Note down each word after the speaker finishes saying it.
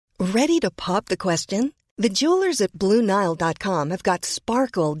Ready to pop the question? The jewelers at BlueNile.com have got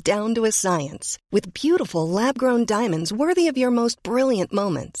sparkle down to a science with beautiful lab-grown diamonds worthy of your most brilliant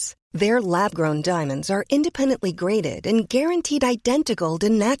moments. Their lab-grown diamonds are independently graded and guaranteed identical to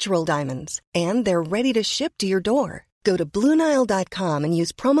natural diamonds, and they're ready to ship to your door. Go to BlueNile.com and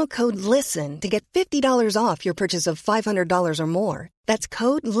use promo code LISTEN to get $50 off your purchase of $500 or more. That's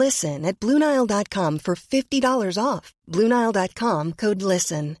code LISTEN at BlueNile.com for $50 off. BlueNile.com, code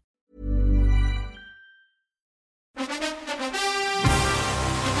LISTEN.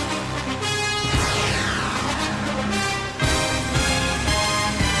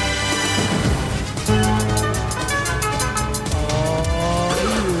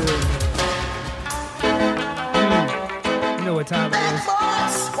 What time it is.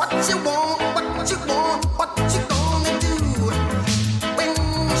 What you want, what you want, what you gonna do when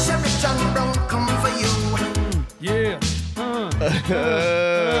Sherry John Brown come for you? Yeah.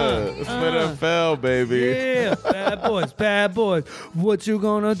 It's NFL, baby. Yeah. Bad boys. What you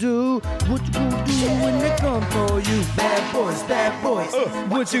gonna do? What you gonna do when they come for you? Bad boys.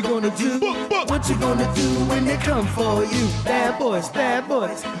 What you gonna do? What you gonna do when they come for you? Bad boys.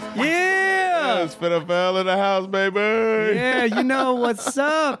 Yeah. It's NFL in the house, baby. Yeah, you know what's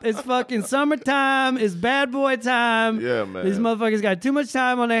up. It's fucking summertime. It's bad boy time. Yeah, man. These motherfuckers got too much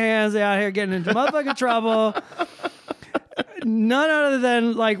time on their hands. They're out here getting into motherfucking trouble. None other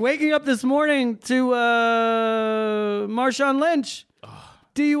than like waking up this morning to Marshawn Lynch.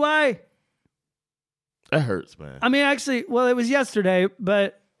 DUI. That hurts, man. I mean, actually, well, it was yesterday,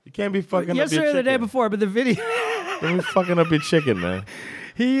 but You can't be fucking up your yesterday or the chicken. day before, but the video. Don't be fucking up your chicken, man.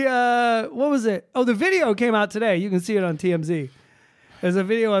 He, what was it? Oh, the video came out today. You can see it on TMZ. There's a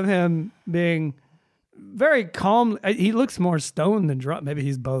video of him being very calm. He looks more stoned than drunk. Maybe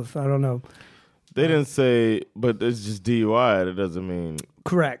he's both. I don't know. They didn't say, but it's just DUI. It doesn't mean...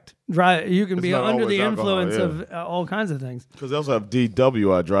 Correct. You can It's be not under always the alcohol, influence yeah. of all kinds of things. Because they also have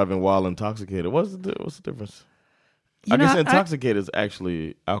DWI, driving while intoxicated. What's the difference? You I know, guess intoxicated is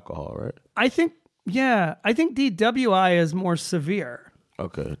actually alcohol, right? I think DWI is more severe.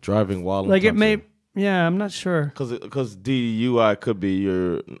 Okay, driving while Like it intoxicated. may, yeah, I'm not sure. Because DUI could be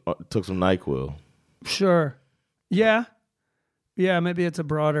you took some NyQuil. Sure. Yeah. Yeah, maybe it's a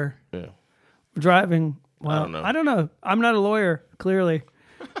broader Yeah. driving. Well, I don't know. I'm not a lawyer, clearly.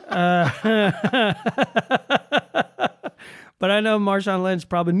 But I know Marshawn Lynch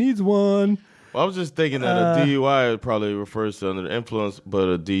probably needs one. Well, I was just thinking that a DUI probably refers to under the influence, but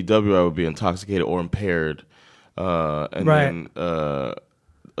a DWI would be intoxicated or impaired. And Right. then a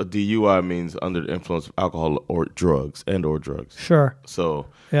DUI means under the influence of alcohol or drugs. Sure. So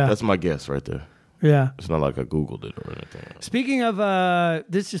Yeah. that's my guess right there. Yeah. It's not like I Googled it or anything. Speaking of,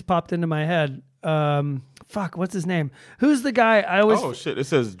 this just popped into my head. What's his name? Who's the guy I always... Oh, shit. It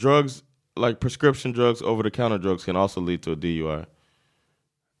says drugs, like prescription drugs, over-the-counter drugs can also lead to a DUI.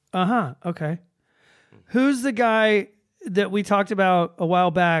 Uh-huh. Okay. Who's the guy that we talked about a while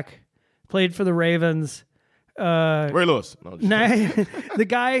back, played for the Ravens? Ray Lewis. No, The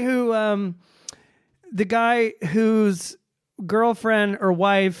guy whose girlfriend or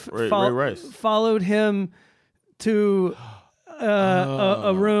wife Ray Rice. followed him to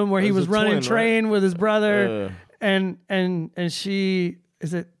a room where he That's was a running twin, train with his brother, Yeah. and she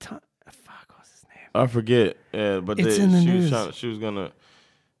is it. What's his name? I forget. Yeah, but It's in the she news. she was gonna.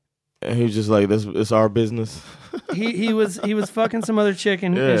 And he was just like, "This, it's our business." He was fucking some other chick,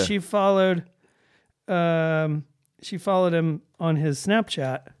 and Yeah. she followed him on his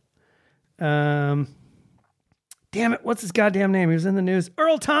Snapchat. Damn it, what's his goddamn name? He was in the news.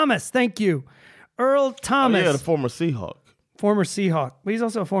 Earl Thomas, thank you. Earl Thomas. Oh, yeah, the former Seahawk. Former Seahawk, but he's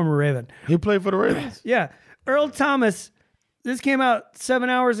also a former Raven. He played for the Ravens. Yeah. Earl Thomas, this came out 7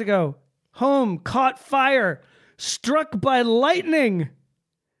 hours ago. Home caught fire, struck by lightning.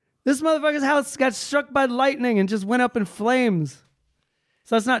 This motherfucker's house got struck by lightning and just went up in flames.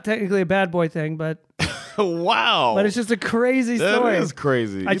 So that's not technically a bad boy thing, but Wow. it's just a crazy story. That is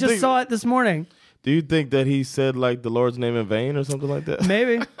crazy. I You just think- saw it this morning. Do you think that he said like the Lord's name in vain or something like that?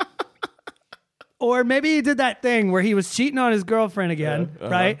 Maybe. Or maybe he did that thing where he was cheating on his girlfriend again,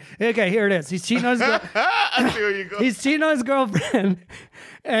 right? Okay, here it is. He's cheating on his I see where you go. He's cheating on his girlfriend,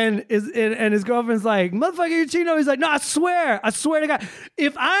 and his girlfriend's like, "Motherfucker, you cheating on me?" He's like, "No, I swear to God,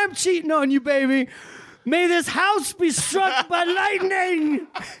 if I'm cheating on you, baby, may this house be struck by lightning."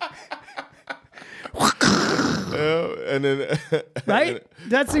 And then Right?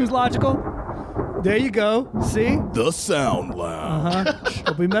 That seems logical. There you go. See? the Sound Lounge.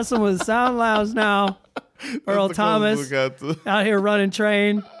 We'll be messing with the sound lounge now. Earl the Thomas closest we got to- out here running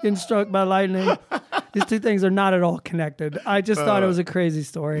train, getting struck by lightning. These two things are not at all connected. I just thought it was a crazy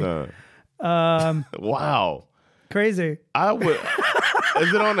story. No. Wow. Crazy. I would.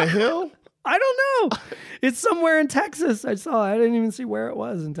 Is it on a hill? I don't know. It's somewhere in Texas. I saw. I didn't even see where it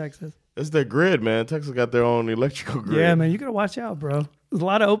was in Texas. It's their grid, man. Texas got their own electrical grid. Yeah, man. You gotta watch out, bro. There's a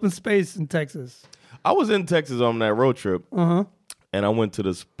lot of open space in Texas. I was in Texas on that road trip, and I went to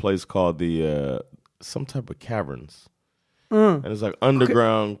this place called the some type of caverns, and it's like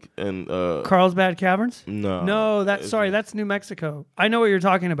underground and Carlsbad Caverns? no, that's New Mexico. I know what you're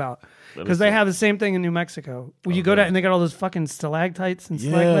talking about because they have the same thing in New Mexico. When you go down and they got all those fucking stalactites and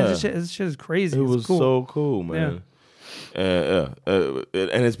stalagmites. This shit is crazy. It was cool. so cool, man. And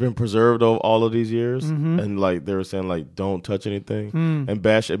it's been preserved over all of these years. And like they were saying, like don't touch anything. And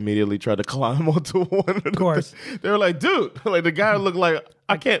Bash immediately tried to climb onto one. Of course, they were like, dude, like the guy looked like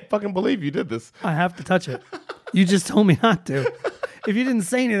I can't fucking believe you did this. I have to touch it. You just told me not to. If you didn't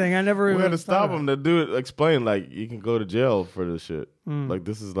say anything, I never. We had to stop him. The dude explained like you can go to jail for this shit. Like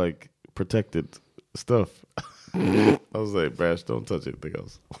this is like protected stuff. I was like, Bash, don't touch anything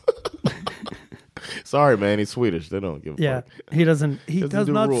else. Sorry, man. He's Swedish. They don't give a fuck. He doesn't. He does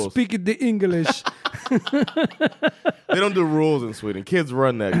not rules. speak the English. They don't do rules in Sweden. Kids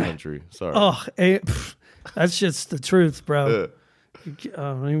run that country. Sorry. That's just the truth, bro.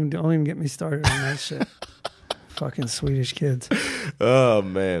 Don't even get me started on that shit. Fucking Swedish kids. Oh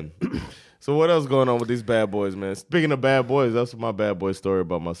man. So what else going on with these bad boys, man? Speaking of bad boys, that's my bad boy story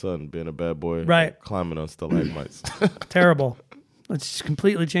about my son being a bad boy, right? Climbing on stalagmites. Terrible. Let's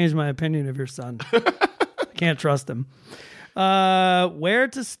completely change my opinion of your son. I can't trust him. Where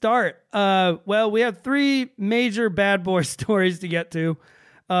to start? Well, we have 3 major bad boy stories to get to.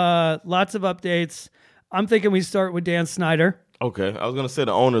 Lots of updates. I'm thinking we start with Dan Snyder. Okay. I was going to say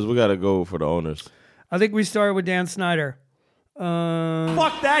the owners. We got to go for the owners. I think we start with Dan Snyder.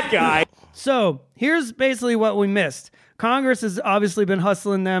 Fuck that guy. So here's basically what we missed. Congress has obviously been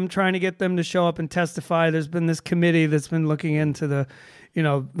hustling them, trying to get them to show up and testify. There's been this committee that's been looking into the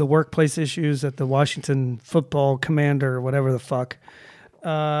workplace issues at the Washington Football Commander or whatever the fuck.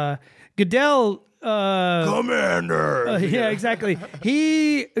 Goodell. Commander. Yeah, exactly.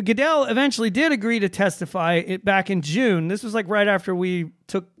 Goodell eventually did agree to testify back in June. This was like right after we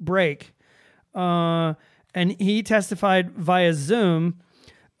took break. And he testified via Zoom.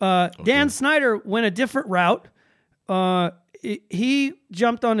 Dan Snyder went a different route. He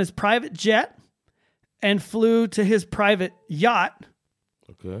jumped on his private jet and flew to his private yacht,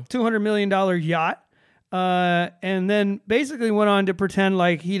 $200 million yacht, and then basically went on to pretend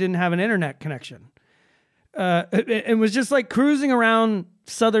like he didn't have an internet connection. It was just like cruising around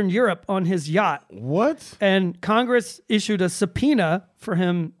Southern Europe on his yacht. What? And Congress issued a subpoena for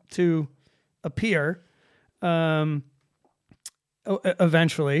him to appear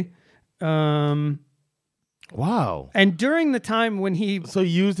eventually. Wow. And during the time when he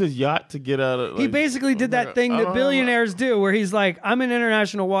used his yacht to get out of... he basically did that thing that billionaires do where he's like, I'm in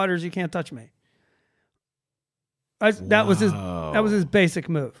international waters, you can't touch me. That was his basic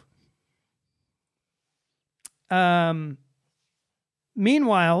move.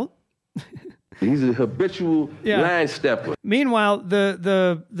 Meanwhile... He's a habitual line stepper. Meanwhile,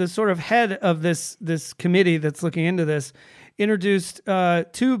 the sort of head of this committee that's looking into this introduced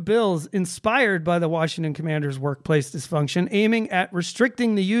 2 bills inspired by the Washington Commanders' workplace dysfunction, aiming at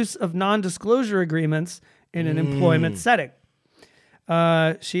restricting the use of non-disclosure agreements in an employment setting.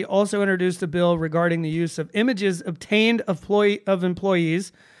 She also introduced a bill regarding the use of images obtained of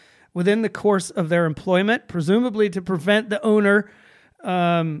employees within the course of their employment, presumably to prevent the owner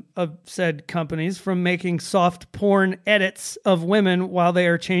of said companies from making soft porn edits of women while they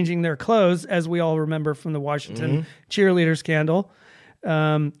are changing their clothes, as we all remember from the Washington cheerleader scandal.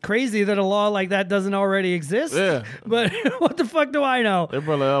 Crazy that a law like that doesn't already exist. Yeah. But what the fuck do I know? They're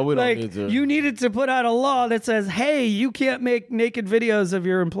probably like, we don't need to. You needed to put out a law that says, hey, you can't make naked videos of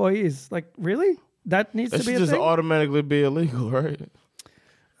your employees. Like, really? That needs to be a thing? It should just automatically be illegal, right?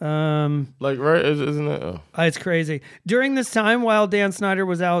 Right? Isn't it? Oh. It's crazy. During this time, while Dan Snyder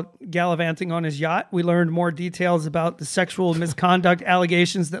was out gallivanting on his yacht, we learned more details about the sexual misconduct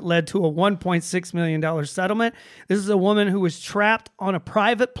allegations that led to a $1.6 million settlement. This is a woman who was trapped on a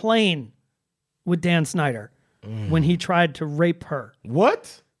private plane with Dan Snyder when he tried to rape her.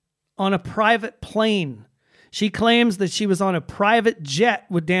 What? On a private plane. She claims that she was on a private jet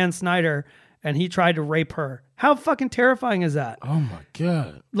with Dan Snyder and he tried to rape her. How fucking terrifying is that? Oh my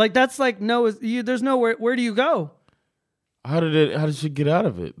God. Like, that's like, there's nowhere. Where do you go? How did she get out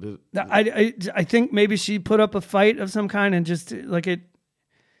of it? I think maybe she put up a fight of some kind and just like it.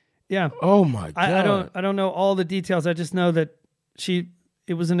 Yeah. Oh my God. I don't know all the details. I just know that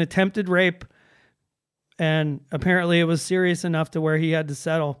it was an attempted rape. And apparently it was serious enough to where he had to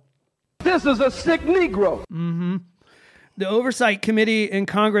settle. This is a sick Negro. The Oversight Committee in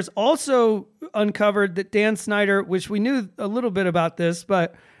Congress also uncovered that Dan Snyder, which we knew a little bit about this,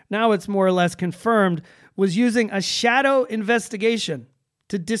 but now it's more or less confirmed, was using a shadow investigation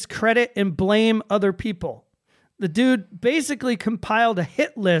to discredit and blame other people. The dude basically compiled a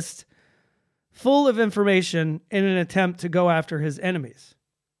hit list full of information in an attempt to go after his enemies.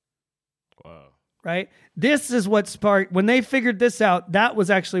 Wow. Right? This is what sparked, when they figured this out, that was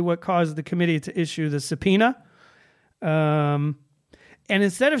actually what caused the committee to issue the subpoena. And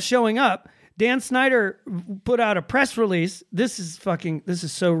instead of showing up, Dan Snyder put out a press release. This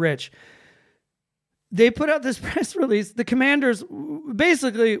is so rich. They put out this press release. The commanders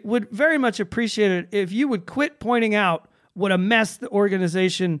basically would very much appreciate it if you would quit pointing out what a mess the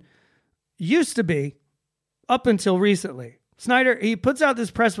organization used to be up until recently. Snyder, he puts out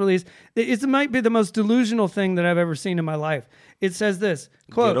this press release. It might be the most delusional thing that I've ever seen in my life. It says this,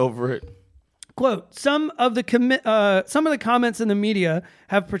 quote, "Get over it." Quote, some of the comments in the media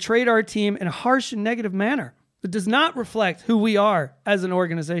have portrayed our team in a harsh and negative manner that does not reflect who we are as an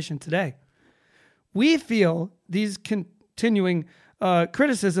organization today. We feel these continuing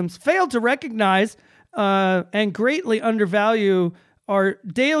criticisms fail to recognize and greatly undervalue our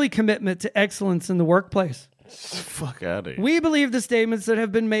daily commitment to excellence in the workplace. Fuck out of here. We believe the statements that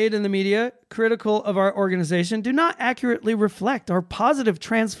have been made in the media critical of our organization do not accurately reflect our positive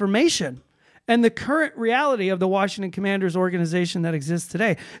transformation and the current reality of the Washington Commanders organization that exists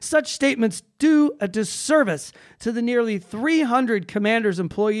today. Such statements do a disservice to the nearly 300 Commanders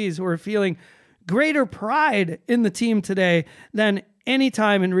employees who are feeling greater pride in the team today than any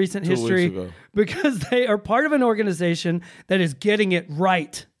time in recent history, because they are part of an organization that is getting it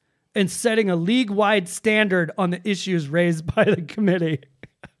right and setting a league-wide standard on the issues raised by the committee.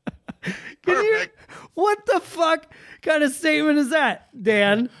 What the fuck kind of statement is that,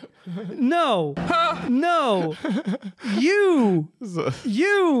 Dan? No. You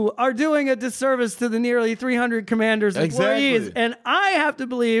are doing a disservice to the nearly 300 Commanders employees. Exactly. And I have to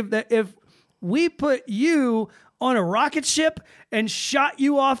believe that if we put you on a rocket ship and shot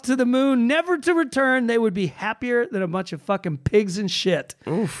you off to the moon, never to return, they would be happier than a bunch of fucking pigs and shit.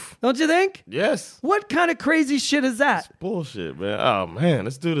 Oof. Don't you think? Yes. What kind of crazy shit is that? It's bullshit, man. Oh man,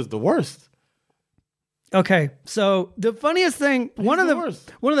 this dude is the worst. Okay, so the funniest thing, one of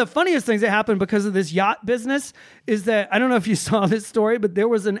the funniest things that happened because of this yacht business is that, I don't know if you saw this story, but there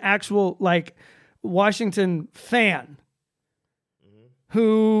was an actual like Washington fan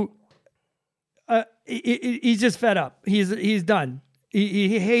who he's just fed up. He's done.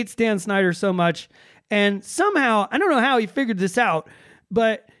 He hates Dan Snyder so much, and somehow, I don't know how he figured this out,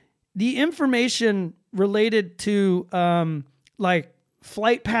 but the information related to like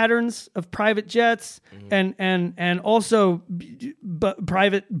flight patterns of private jets and also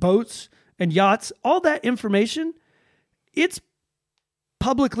private boats and yachts, all that information, it's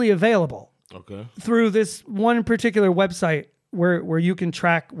publicly available. Okay. Through this one particular website where you can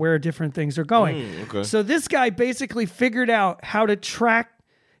track where different things are going. Okay. So this guy basically figured out how to track.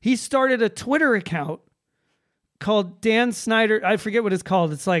 He started a Twitter account called Dan Snyder. I forget what it's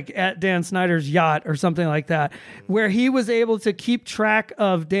called. It's like at Dan Snyder's yacht or something like that, where he was able to keep track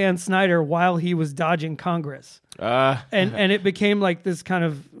of Dan Snyder while he was dodging Congress. And it became like this kind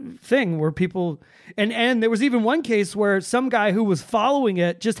of thing where people, and there was even one case where some guy who was following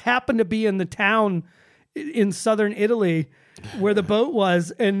it just happened to be in the town in southern Italy where the boat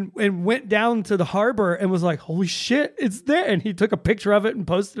was, and went down to the harbor and was like, holy shit, it's there. And he took a picture of it and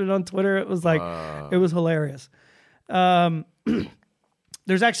posted it on Twitter. It was like, it was hilarious.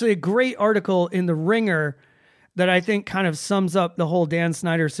 There's actually a great article in The Ringer that I think kind of sums up the whole Dan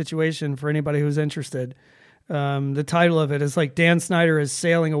Snyder situation for anybody who's interested. The title of it is like, Dan Snyder is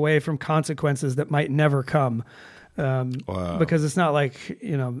sailing away from consequences that might never come. Because it's not like,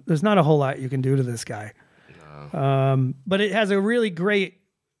 there's not a whole lot you can do to this guy. No. But it has a really great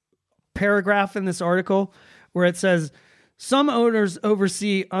paragraph in this article where it says, some owners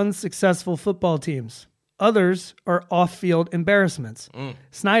oversee unsuccessful football teams. Others are off-field embarrassments.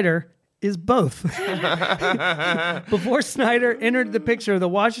 Snyder is both. Before Snyder entered the picture, the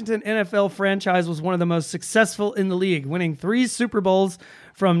Washington NFL franchise was one of the most successful in the league, winning 3 Super Bowls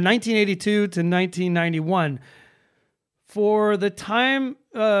from 1982 to 1991. From the time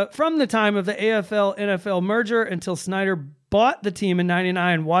of the AFL-NFL merger until Snyder bought the team in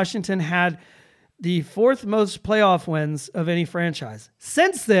 1999, Washington had the 4th most playoff wins of any franchise.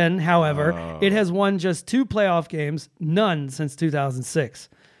 Since then, however, it has won just 2 playoff games, none since 2006.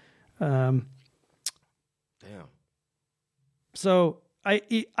 Damn. So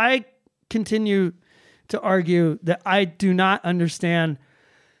I continue to argue that I do not understand.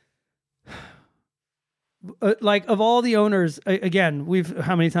 Like, of all the owners, again,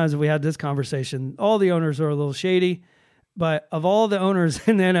 how many times have we had this conversation? All the owners are a little shady, but of all the owners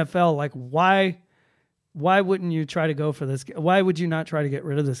in the NFL, like, why wouldn't you try to go for this? Why would you not try to get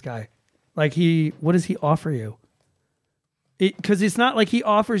rid of this guy? Like, what does he offer you? Because it's not like he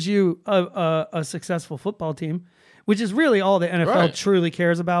offers you a successful football team, which is really all the NFL truly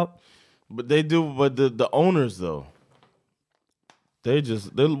cares about. But they do. But the owners, though, they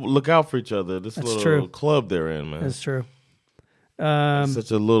look out for each other. This little club they're in, man. That's true. It's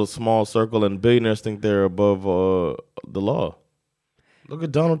such a little small circle, and billionaires think they're above the law. Look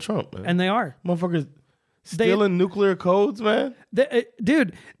at Donald Trump, man. And they are. Motherfuckers stealing nuclear codes, man.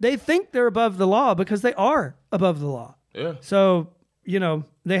 Dude, they think they're above the law because they are above the law. Yeah. So,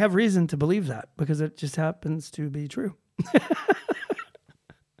 they have reason to believe that because it just happens to be true.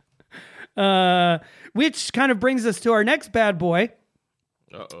 Which kind of brings us to our next bad boy.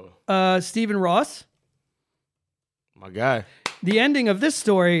 Stephen Ross. My guy. The ending of this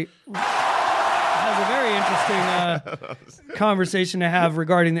story has a very interesting conversation to have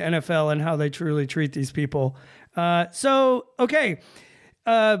regarding the NFL and how they truly treat these people. This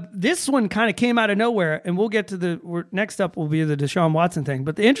one kind of came out of nowhere, and we'll get to next up will be the Deshaun Watson thing.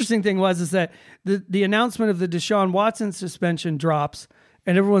 But the interesting thing is that the announcement of the Deshaun Watson suspension drops,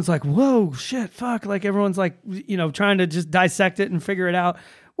 and everyone's like, whoa, shit, fuck. Like, everyone's like, trying to just dissect it and figure it out.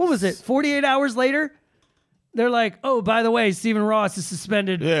 What was it? 48 hours later? They're like, oh, by the way, Stephen Ross is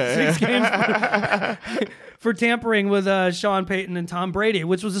suspended 6 games for tampering with Sean Payton and Tom Brady,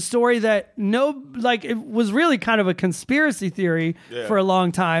 which was a story that it was really kind of a conspiracy theory for a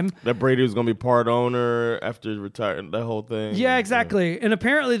long time. That Brady was going to be part owner after retiring, that whole thing. Yeah, exactly. And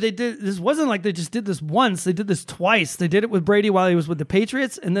apparently this wasn't like they just did this once. They did this twice. They did it with Brady while he was with the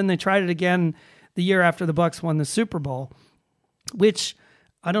Patriots, and then they tried it again the year after the Bucs won the Super Bowl, which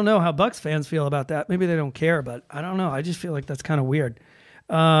I don't know how Bucs fans feel about that. Maybe they don't care, but I don't know. I just feel like that's kind of weird.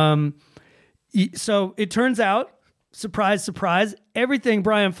 So it turns out, surprise, surprise, everything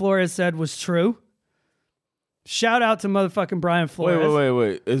Brian Flores said was true. Shout out to motherfucking Brian Flores.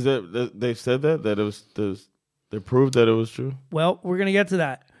 Wait. Is that they said that it was they proved that it was true? Well, we're gonna get to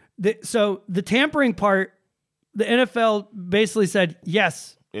that. So the tampering part, the NFL basically said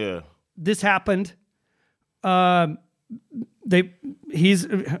yes. Yeah, this happened. What is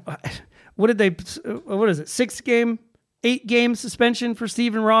it? 8-game suspension for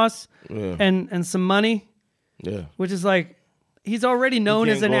Stephen Ross, and some money. Yeah, which is like he's already known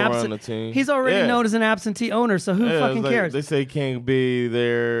as an absent. He's already known as an absentee owner. So who fucking cares? They say he can't be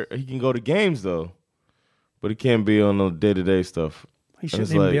there. He can go to games though, but he can't be on the day-to-day stuff. He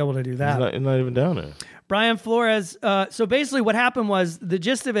shouldn't even be able to do that. He's not even down there. Brian Flores. So basically, what happened was the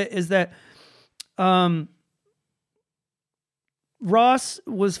gist of it is that Ross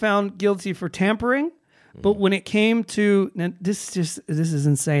was found guilty for tampering. But when it came to this is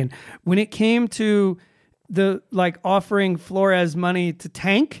insane. When it came to the offering Flores money to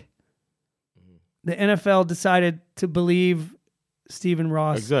tank, the NFL decided to believe Stephen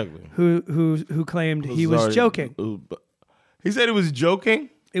Ross, exactly, who claimed he was joking. He said he was joking.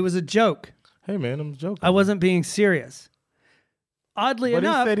 It was a joke. Hey man, I'm joking. I wasn't being serious. Oddly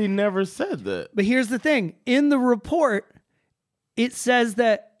enough, he said he never said that. But here's the thing: in the report, it says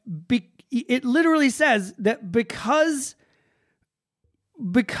that. It literally says that because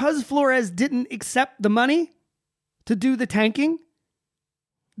Flores didn't accept the money to do the tanking,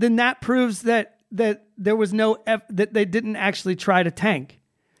 then that proves that there was that they didn't actually try to tank.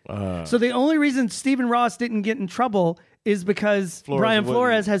 So the only reason Stephen Ross didn't get in trouble is because Brian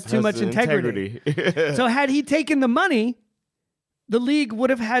Flores has too much integrity. So had he taken the money, the league would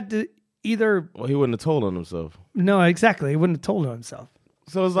have had to either... Well, he wouldn't have told on himself. No, exactly. He wouldn't have told on himself.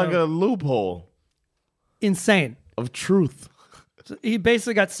 So it's like a loophole. Insane. Of truth. So he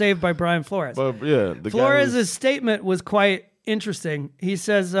basically got saved by Brian Flores. But yeah, Flores' statement was quite interesting. He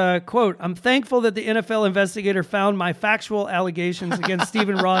says, quote, "I'm thankful that the NFL investigator found my factual allegations against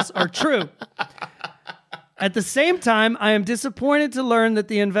Stephen Ross are true. At the same time, I am disappointed to learn that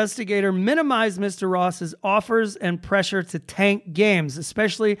the investigator minimized Mr. Ross's offers and pressure to tank games,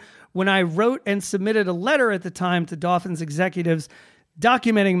 especially when I wrote and submitted a letter at the time to Dolphins executives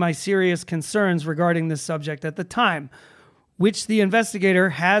documenting my serious concerns regarding this subject at the time, which the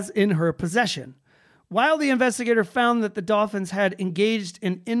investigator has in her possession. While the investigator found that the Dolphins had engaged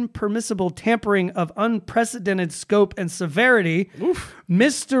in impermissible tampering of unprecedented scope and severity,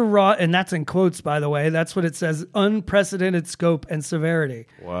 Mr. Ross, and that's in quotes, by the way, that's what it says, unprecedented scope and severity.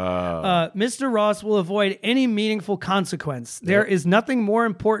 Wow. Mr. Ross will avoid any meaningful consequence. There is nothing more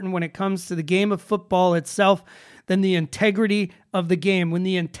important when it comes to the game of football itself than the integrity of the game. When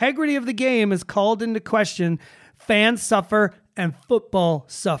the integrity of the game is called into question, fans suffer and football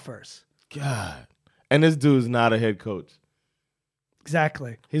suffers. God. And this dude's not a head coach.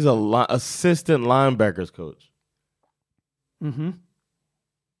 Exactly. He's a assistant linebackers coach. Mm-hmm.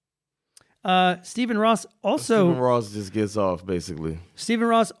 Stephen Ross just gets off, basically. Stephen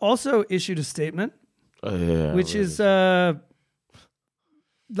Ross also issued a statement, which is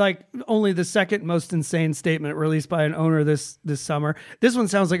like only the second most insane statement released by an owner this summer. This one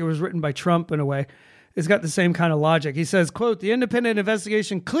sounds like it was written by Trump in a way. It's got the same kind of logic. He says, quote, "The independent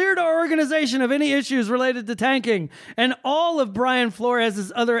investigation cleared our organization of any issues related to tanking and all of Brian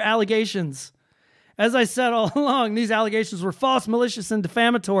Flores' other allegations. As I said all along, these allegations were false, malicious, and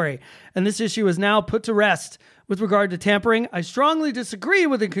defamatory, and this issue is now put to rest. With regard to tampering, I strongly disagree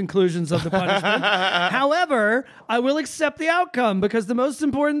with the conclusions of the punishment. However, I will accept the outcome because the most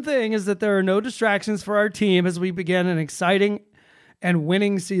important thing is that there are no distractions for our team as we begin an exciting and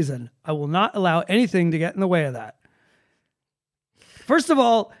winning season. I will not allow anything to get in the way of that." First of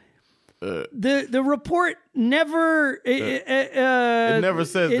all, the report never it never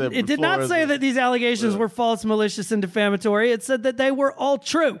says that. It did not say that these allegations were false, malicious, and defamatory. It said that they were all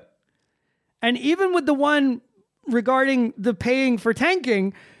true. And even with the one regarding the paying for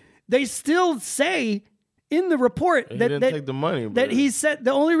tanking, they still say in the report he didn't take the money. That he said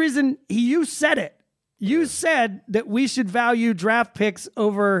the only reason you said it. You said that we should value draft picks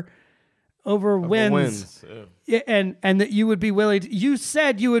over wins. Yeah. And that you would be willing to, you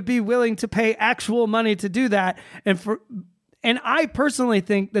said you would be willing to pay actual money to do that. And I personally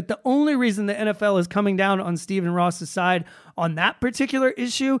think that the only reason the NFL is coming down on Stephen Ross's side on that particular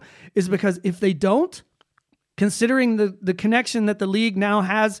issue is because if they don't, considering the connection that the league now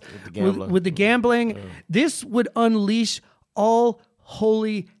has with the gambling, this would unleash all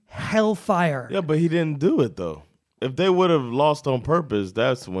holy hellfire. Yeah, but he didn't do it, though. If they would have lost on purpose,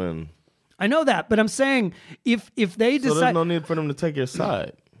 that's when... I know that, but I'm saying if they decide... So there's no need for them to take your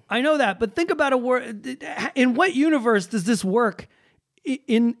side. I know that, but think about in what universe does this work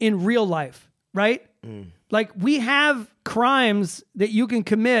in real life, right? Like, we have crimes that you can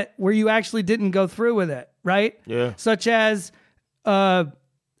commit where you actually didn't go through with it, right? Yeah. Such as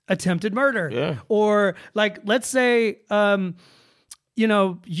attempted murder. Yeah. Or, like, let's say...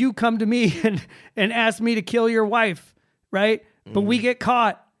 you come to me and ask me to kill your wife, right? But we get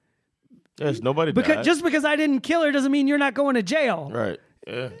caught. Yes, nobody died. Just because I didn't kill her doesn't mean you're not going to jail. Right.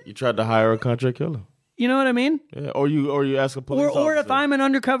 Yeah. You tried to hire a contract killer. You know what I mean? Yeah. Or you ask a police officer. Or if I'm an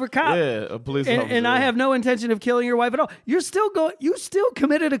undercover cop. Yeah, a police officer. And I have no intention of killing your wife at all. You still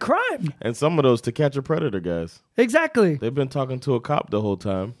committed a crime. And some of those To Catch a Predator guys. Exactly. They've been talking to a cop the whole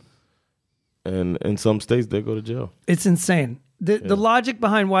time. And in some states, they go to jail. It's insane. The logic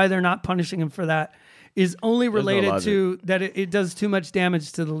behind why they're not punishing him for that is only related to that it does too much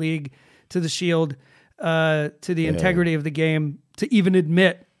damage to the league, to the shield, to the integrity of the game, to even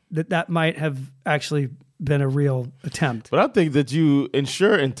admit that might have actually been a real attempt. But I think that you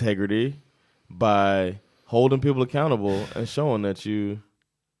ensure integrity by holding people accountable and showing that you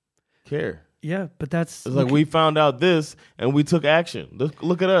care. Yeah, but that's... It's like we found out this and we took action.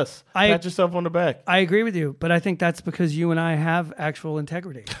 Look at us. Pat yourself on the back. I agree with you, but I think that's because you and I have actual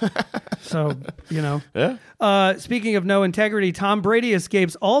integrity. So, Yeah. Speaking of no integrity, Tom Brady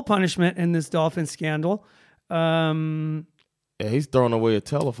escapes all punishment in this Dolphin scandal. Yeah, he's thrown away a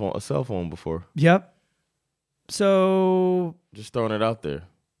cell phone before. Yep. So... Just throwing it out there.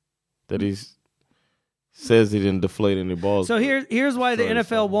 That he's... Says he didn't deflate any balls. So here's why the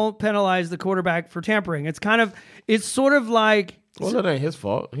NFL won't penalize the quarterback for tampering. It's sort of like... Well, that ain't his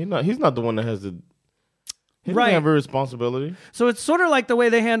fault. He's not the one that has the... He doesn't have a responsibility. So it's sort of like the way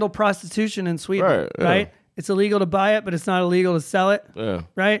they handle prostitution in Sweden, right? It's illegal to buy it, but it's not illegal to sell it,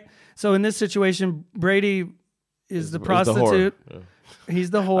 right? So in this situation, Brady is the prostitute. He's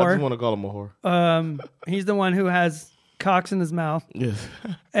the whore. I just want to call him a whore. He's the one who has cocks in his mouth. Yes.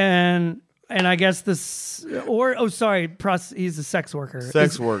 And I guess he's a sex worker.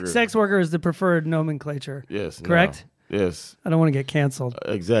 Sex worker is the preferred nomenclature. Yes. Correct? No. Yes. I don't want to get canceled.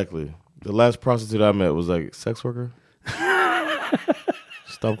 Exactly. The last prostitute I met was like, sex worker?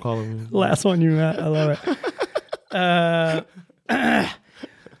 Stop calling me. Last one you met. I love it.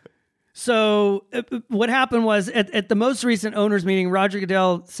 So what happened was at the most recent owners meeting, Roger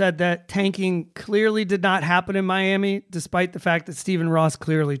Goodell said that tanking clearly did not happen in Miami, despite the fact that Stephen Ross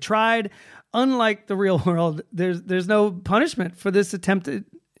clearly tried. Unlike the real world, there's no punishment for this attempted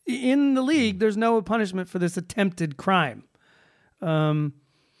in the league. There's no punishment for this attempted crime. Yeah.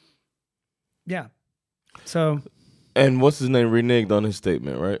 So. And what's his name reneged on his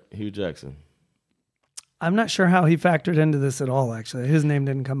statement, right? Hugh Jackson. I'm not sure how he factored into this at all, actually. His name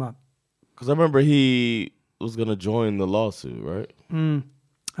didn't come up. Because I remember he was going to join the lawsuit, right?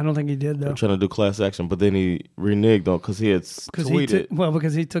 I don't think he did, though. They're trying to do class action, but then he reneged on because he had tweeted.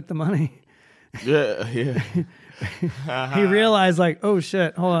 Because he took the money. Yeah. He realized, like, oh,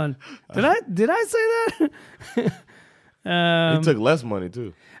 shit, hold on. Did I say that? He took less money,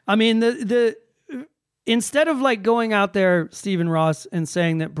 too. I mean, instead of like going out there, Stephen Ross, and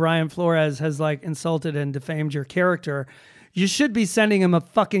saying that Brian Flores has like insulted and defamed your character, you should be sending him a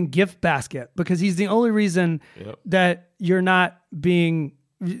fucking gift basket, because he's the only reason that you're not being,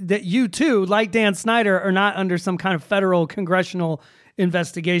 that you too, like Dan Snyder, are not under some kind of federal congressional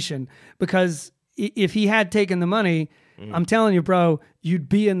investigation. Because if he had taken the money, I'm telling you, bro, you'd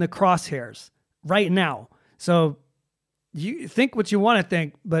be in the crosshairs right now. So you think what you want to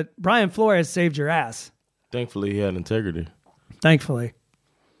think, but Brian Flores saved your ass. Thankfully, he had integrity. Thankfully.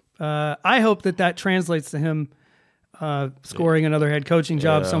 I hope that translates to him scoring another head coaching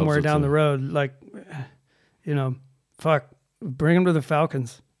job somewhere down the road. Like, fuck, bring him to the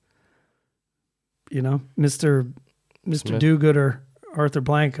Falcons. Mr. Do-Gooder, Arthur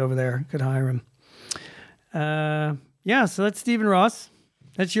Blank over there could hire him. So that's Stephen Ross.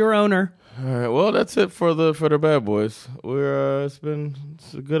 That's your owner. All right, well, that's it for the Bad Boys. It's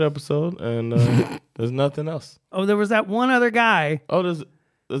a good episode, and there's nothing else. Oh, there was that one other guy. Oh, there's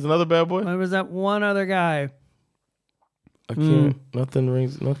another bad boy? There was that one other guy. I can't. Nothing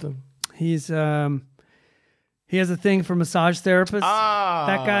rings. Nothing. He has a thing for massage therapists.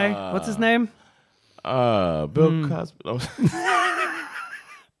 That guy. What's his name? Bill Cosby.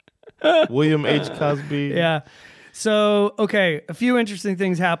 William H. Cosby. Yeah. So, okay, a few interesting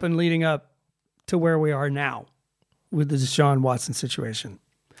things happened leading up to where we are now with the Deshaun Watson situation.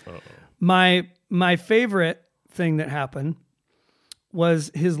 My favorite thing that happened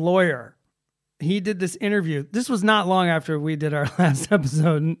was his lawyer. He did this interview. This was not long after we did our last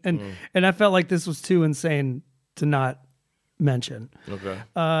episode, and I felt like this was too insane to not mention.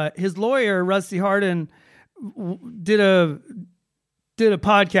 Okay. His lawyer, Rusty Hardin, did a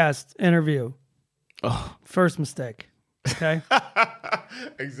podcast interview. Oh. First mistake. Okay.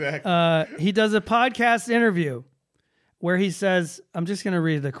 Exactly. He does a podcast interview where he says, I'm just going to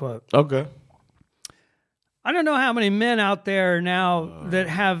read the quote. Okay. I don't know how many men out there now that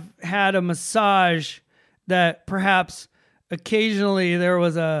have had a massage that perhaps occasionally there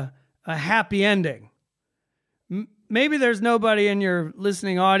was a happy ending. Maybe there's nobody in your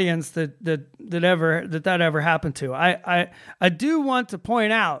listening audience that ever happened to. I do want to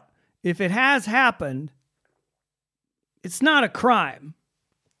point out, if it has happened, it's not a crime,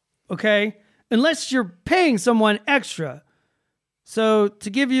 okay? Unless you're paying someone extra. So to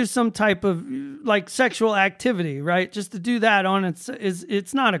give you some type of like sexual activity, right? Just to do that on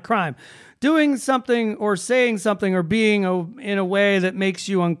it's not a crime. Doing something or saying something or being in a way that makes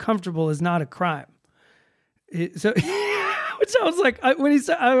you uncomfortable is not a crime. Which I was like, when he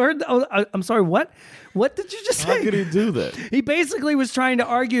said, I heard, I'm sorry, what? What did you just say? How could he do that? He basically was trying to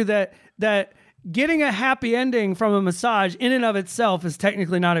argue that getting a happy ending from a massage in and of itself is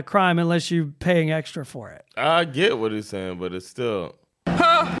technically not a crime unless you're paying extra for it. I get what he's saying, but it's still...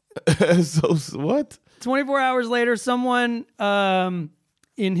 So, what? 24 hours later, someone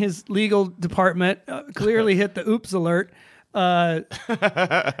in his legal department clearly hit the oops alert. And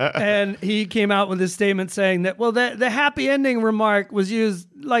he came out with this statement saying that, well, the happy ending remark was used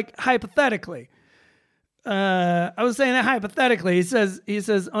like hypothetically. I was saying that hypothetically. He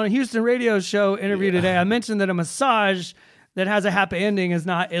says on a Houston radio show interview today, I mentioned that a massage that has a happy ending is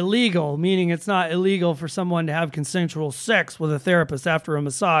not illegal, meaning it's not illegal for someone to have consensual sex with a therapist after a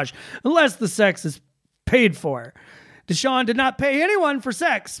massage, unless the sex is paid for. Deshaun did not pay anyone for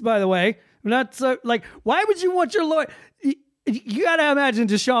sex, by the way. Not so, like, why would you want your lawyer? You got to imagine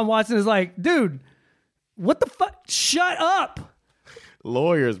Deshaun Watson is like, dude, what the fuck? Shut up.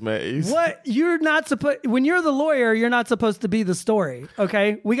 Lawyers, man. What? You're not supposed, when you're the lawyer, you're not supposed to be the story.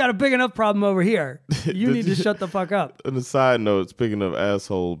 Okay. We got a big enough problem over here. You need to shut the fuck up. On a side note, speaking of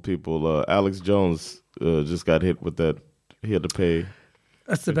asshole people, Alex Jones just got hit with that. He had to pay.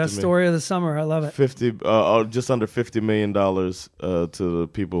 That's the best story of the summer. I love it. Just under $50 million to the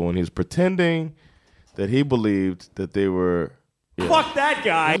people when he's pretending that he believed that they were, Fuck that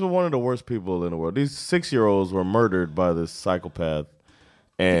guy. These are one of the worst people in the world. These 6-year-olds were murdered by this psychopath,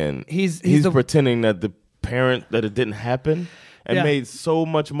 and he's pretending that the parent that it didn't happen, and made so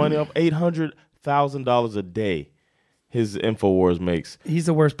much money off $800,000 a day. His InfoWars makes. He's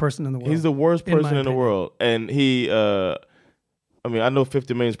the worst person in the world. He's the worst person in the world, and he. I mean, I know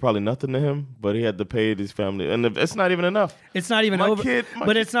 $50 million is probably nothing to him, but he had to pay his family, and it's not even enough. It's not even over.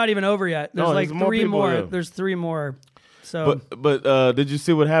 It's not even over yet. There's like three more. Yeah. There's 3 more. So, but did you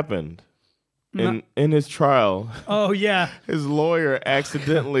see what happened in his trial? Oh yeah, his lawyer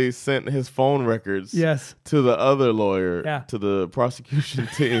accidentally sent his phone records. Yes. To the other lawyer. Yeah. To the prosecution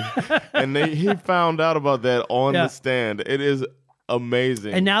team, and he found out about that on the stand. It is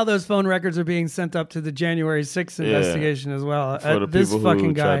amazing. And now those phone records are being sent up to the January 6th investigation as well. This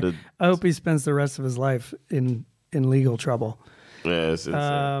fucking guy, I hope he spends the rest of his life in legal trouble. Yeah, it's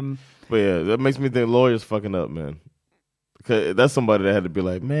insane. But yeah, that makes me think lawyers fucking up, man. Because that's somebody that had to be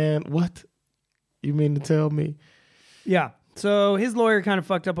like, man, what? You mean to tell me? Yeah. So his lawyer kind of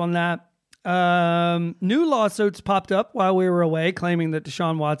fucked up on that. New lawsuits popped up while we were away, claiming that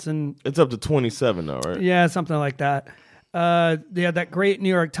Deshaun Watson... It's up to 27 now, right? Yeah, something like that. They had that great New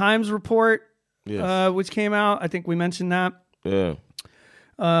York Times report, which came out. I think we mentioned that. Yeah.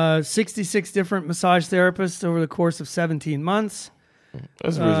 66 different massage therapists over the course of 17 months.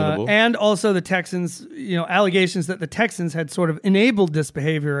 That's reasonable. And also the Texans, allegations that the Texans had sort of enabled this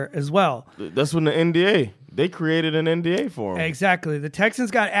behavior as well. That's when the NDA, they created an NDA for him. Exactly. The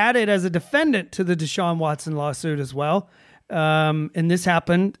Texans got added as a defendant to the Deshaun Watson lawsuit as well. And this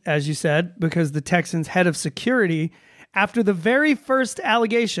happened, as you said, because the Texans head of security, after the very first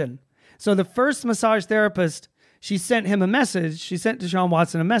allegation. So the first massage therapist, she sent him a message. She sent Deshaun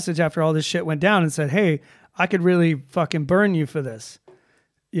Watson a message after all this shit went down and said, hey, I could really fucking burn you for this.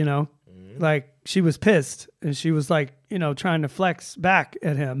 Like she was pissed and she was like, trying to flex back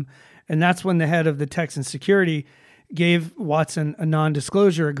at him. And that's when the head of the Texan security gave Watson a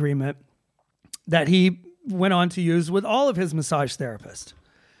non-disclosure agreement that he went on to use with all of his massage therapists.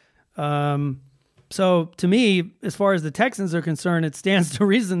 So to me, as far as the Texans are concerned, it stands to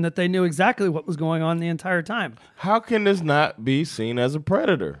reason that they knew exactly what was going on the entire time. How can this not be seen as a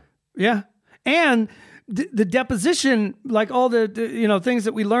predator? Yeah. And the deposition, like all the things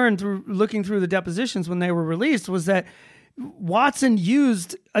that we learned through looking through the depositions when they were released, was that Watson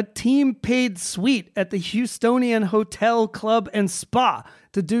used a team-paid suite at the Houstonian Hotel, Club, and Spa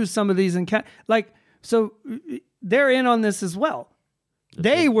to do some of these so they're in on this as well.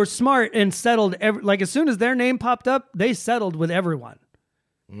 They were smart and settled. As soon as their name popped up, they settled with everyone.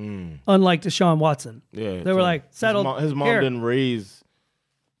 Unlike Deshaun Watson. Yeah, they were like settled. His mom didn't raise.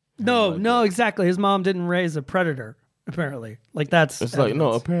 No, exactly. His mom didn't raise a predator. Apparently, that's. It's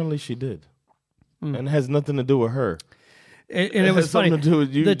evidence. Apparently she did, and it has nothing to do with her. And it was funny. Something to do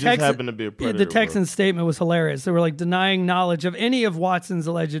with you. Just happen to be a predator. The Texans' statement was hilarious. They were denying knowledge of any of Watson's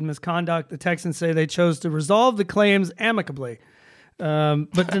alleged misconduct. The Texans say they chose to resolve the claims amicably.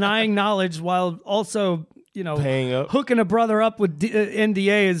 But denying knowledge while also, paying up, hooking a brother up with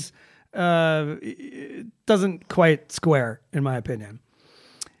NDAs doesn't quite square, in my opinion.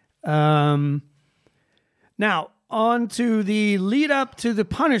 Now, on to the lead up to the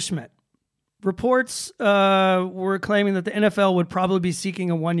punishment. Reports were claiming that the NFL would probably be seeking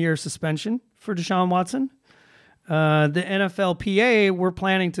a 1-year suspension for Deshaun Watson. The NFLPA were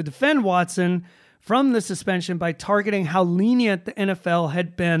planning to defend Watson from the suspension by targeting how lenient the NFL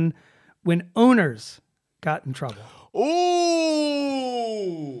had been when owners got in trouble. Ooh!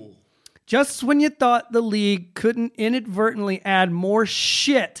 Just when you thought the league couldn't inadvertently add more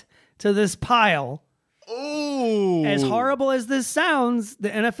shit to this pile. Ooh! As horrible as this sounds, the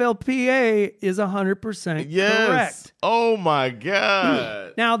NFLPA is 100% correct. Oh my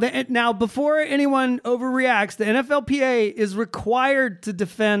God. Now, before anyone overreacts, the NFLPA is required to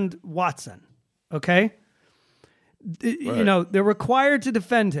defend Watson. Okay? Right. They're required to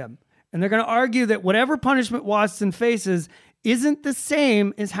defend him. And they're going to argue that whatever punishment Watson faces isn't the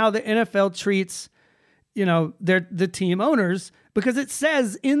same as how the NFL treats, the team owners, because it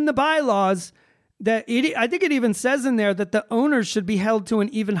says in the bylaws that I think it even says in there that the owners should be held to an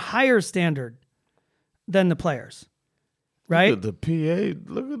even higher standard than the players. Right? Look at the PA.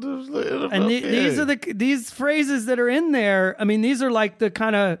 Look at this. And these are these phrases that are in there. I mean, these are like the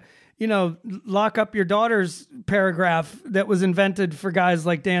kind of, lock up your daughter's paragraph that was invented for guys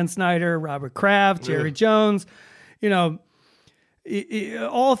like Dan Snyder, Robert Kraft, Jerry Jones. All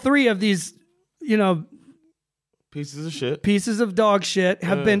three of these, Pieces of shit. Pieces of dog shit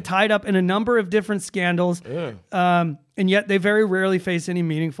have been tied up in a number of different scandals. Yeah. And yet they very rarely face any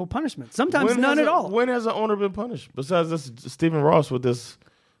meaningful punishment. Sometimes none at all. When has an owner been punished? Besides this Stephen Ross with this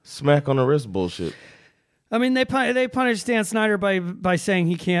smack on the wrist bullshit. I mean, they punished Dan Snyder by saying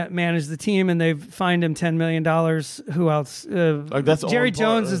he can't manage the team, and they've fined him $10 million. Who else? That's Jerry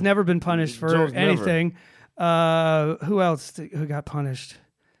Jones has never been punished for anything. Who else who got punished?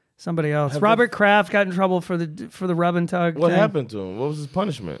 Somebody else. Robert Kraft got in trouble for the rub and tug. What happened to him? What was his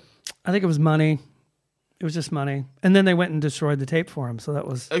punishment? I think it was money. It was just money. And then they went and destroyed the tape for him. So that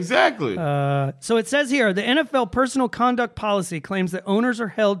was... Exactly. So it says here, the NFL personal conduct policy claims that owners are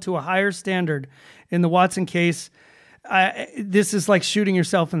held to a higher standard in the Watson case. This is like shooting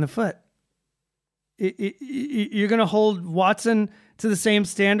yourself in the foot. You're going to hold Watson to the same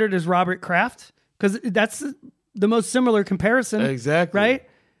standard as Robert Kraft? Because that's the most similar comparison. Exactly. Right?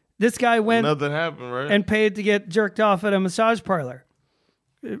 This guy went... Nothing happened, right? And paid to get jerked off at a massage parlor.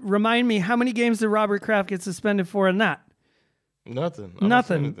 Remind me, how many games did Robert Kraft get suspended for in that?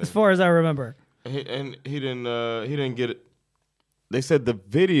 Nothing, as far as I remember. He didn't get it. They said the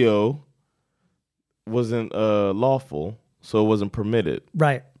video wasn't lawful, so it wasn't permitted.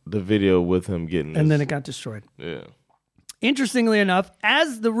 Right. The video with him getting and then it got destroyed. Yeah. Interestingly enough,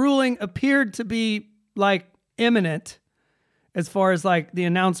 as the ruling appeared to be like imminent, as far as like the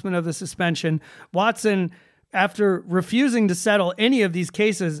announcement of the suspension, Watson, after refusing to settle any of these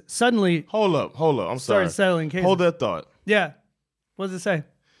cases, suddenly hold up. I'm sorry. Started settling cases. Hold that thought. Yeah. What does it say?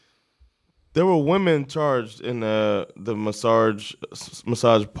 There were women charged in the massage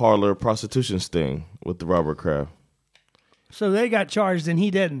parlor prostitution sting with the Robert Kraft. So they got charged and he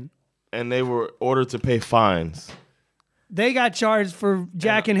didn't. And they were ordered to pay fines. They got charged for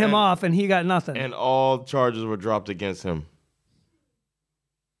jacking him off and he got nothing. And all charges were dropped against him.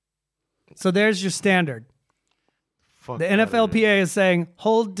 So there's your standard. The NFLPA is saying,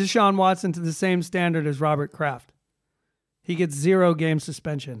 hold Deshaun Watson to the same standard as Robert Kraft. He gets 0 game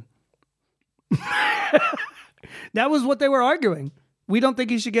suspension. That was what they were arguing. We don't think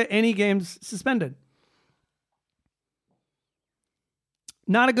he should get any games suspended.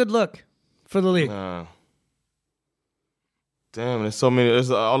 Not a good look for the league. Damn, there's so many.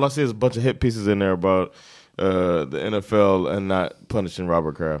 All I see is a bunch of hit pieces in there about the NFL and not punishing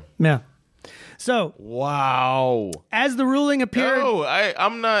Robert Kraft. Yeah. So, wow. As the ruling appeared... No,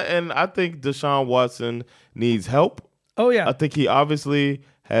 I'm not, and I think Deshaun Watson needs help. Oh, yeah. I think he obviously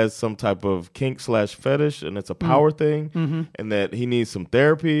has some type of kink/fetish, and it's a power thing, and that he needs some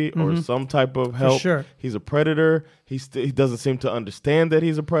therapy or some type of help. For sure. He's a predator. He doesn't seem to understand that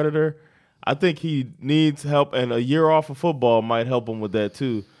he's a predator. I think he needs help, and a year off of football might help him with that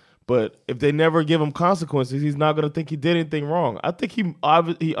too. But if they never give him consequences, he's not going to think he did anything wrong. I think he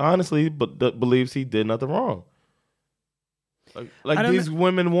honestly believes he did nothing wrong. Like these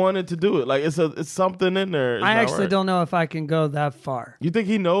women wanted to do it. Like it's something in there. I actually don't know if I can go that far. You think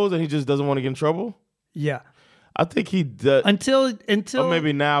he knows and he just doesn't want to get in trouble? Yeah. I think he does. Until or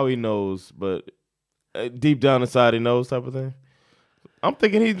maybe now he knows, but deep down inside he knows type of thing. I'm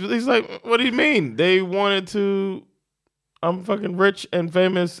thinking he's like, what do you mean? They wanted to... I'm fucking rich and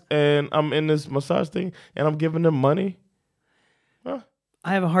famous, and I'm in this massage thing, and I'm giving them money. Huh?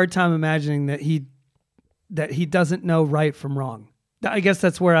 I have a hard time imagining that he doesn't know right from wrong. I guess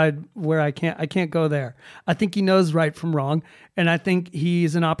that's where I can't go there. I think he knows right from wrong, and I think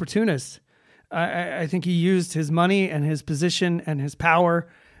he's an opportunist. I think he used his money and his position and his power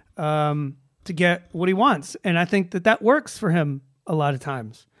to get what he wants, and I think that works for him a lot of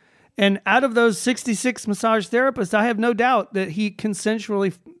times. And out of those 66 massage therapists, I have no doubt that he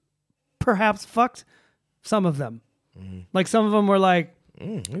consensually perhaps fucked some of them. Like some of them were like,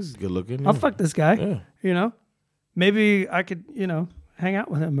 he's good looking. I'll fuck this guy. Yeah. Maybe I could, hang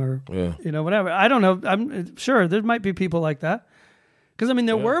out with him or, whatever. I don't know. I'm sure there might be people like that. Because,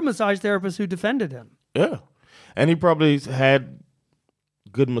 there were massage therapists who defended him. Yeah. And he probably had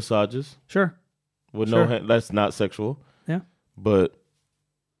good massages. Sure. With no hand, that's not sexual. Yeah. But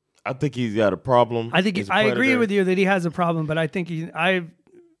I think he's got a problem. I think I agree with you that he has a problem, but I think I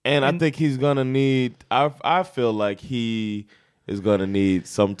think he's gonna need. I feel like he is gonna need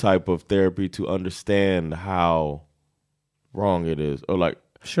some type of therapy to understand how wrong it is, or like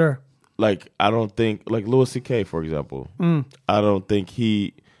sure. Like I don't think like Louis C.K. for example. I don't think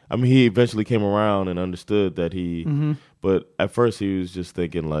he. He eventually came around and understood that he. But at first he was just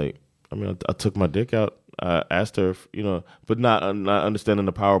thinking like, I took my dick out. Asked her, but not understanding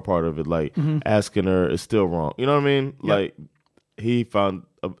the power part of it. Like asking her is still wrong. You know what I mean? Yep. Like he found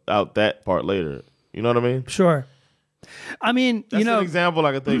out that part later. You know what I mean? Sure. I mean, that's an example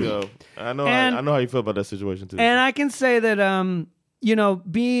I can think of. I know how you feel about that situation too. And I can say that,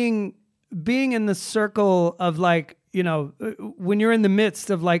 being in the circle of like, when you're in the midst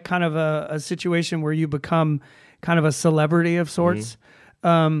of like kind of a situation where you become kind of a celebrity of sorts.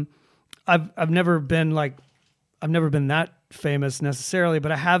 I've never been that famous necessarily,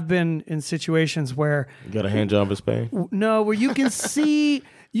 but I have been in situations where you got a hand job in Spain. No, where you can see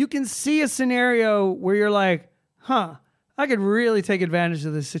a scenario where you're like, I could really take advantage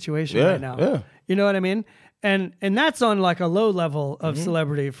of this situation right now. Yeah. You know what I mean? And that's on like a low level of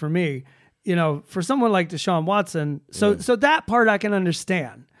celebrity for me. For someone like Deshaun Watson, so that part I can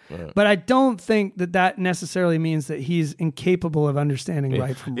understand. Right. But I don't think that necessarily means that he's incapable of understanding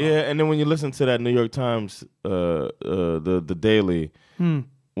right from wrong. Yeah, and then when you listen to that New York Times, the Daily,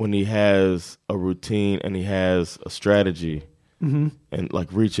 when he has a routine and he has a strategy, and like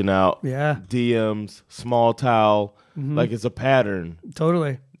reaching out, DMs, small towel, like it's a pattern.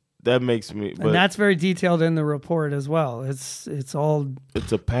 Totally. That makes me, and that's very detailed in the report as well. It's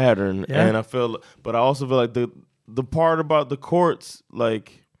a pattern, and I also feel like the part about the courts,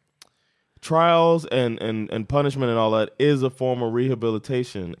 like trials and punishment and all that, is a form of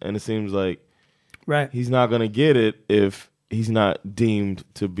rehabilitation, and it seems like he's not going to get it if he's not deemed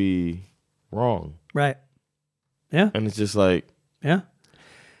to be wrong. Right. Yeah. And it's just like,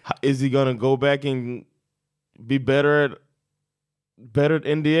 is he going to go back and be better at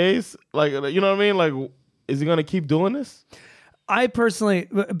NDAs? Like, you know what I mean? Like, is he going to keep doing this? I personally,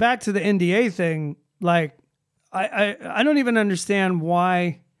 back to the NDA thing, like, I don't even understand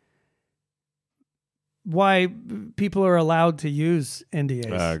why people are allowed to use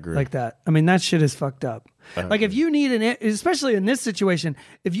NDAs like that. I mean, that shit is fucked up. Like, if you need especially in this situation,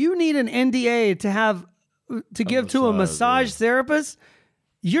 if you need an NDA to give to a massage therapist,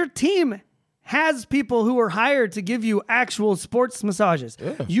 your team has people who are hired to give you actual sports massages.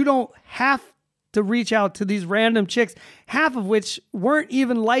 Yeah. You don't have to reach out to these random chicks, half of which weren't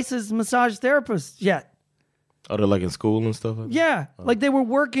even licensed massage therapists yet. Oh, they're like in school and stuff like that? Yeah. Like they were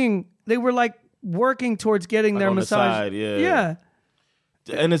working towards getting their massage. The side, yeah.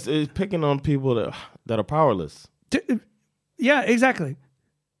 And it's picking on people that are powerless. Yeah, exactly.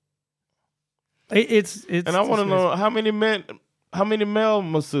 It's and I want to know how many male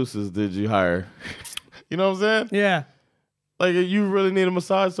masseuses did you hire? You know what I'm saying? Yeah. Like, you really need a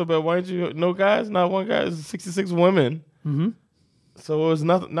massage so bad. Why didn't you? No guys, not one guy. It's 66 women. Mm-hmm. So it was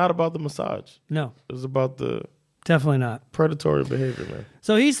not about the massage. No, it was about definitely not predatory behavior, man.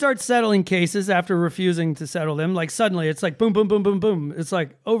 So he starts settling cases after refusing to settle them. Like suddenly, it's like boom, boom, boom, boom, boom. It's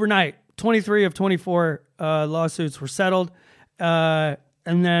like overnight, 23 of 24 lawsuits were settled.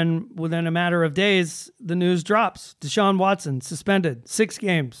 And then within a matter of days, the news drops. Deshaun Watson suspended 6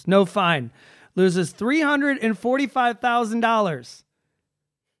 games, no fine, loses $345,000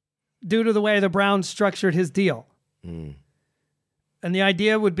 due to the way the Browns structured his deal. And the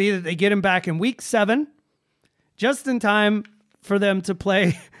idea would be that they get him back in week 7, just in time for them to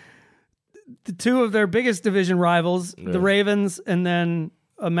play the 2 of their biggest division rivals, the Ravens, and then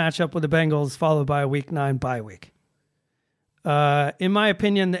a matchup with the Bengals, followed by a week 9 bye week. In my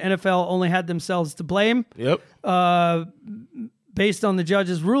opinion, the NFL only had themselves to blame. Yep. Based on the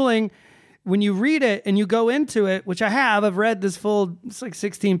judge's ruling, when you read it and you go into it, which I've read this full, it's like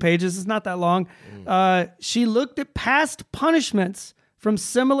 16 pages. It's not that long. She looked at past punishments from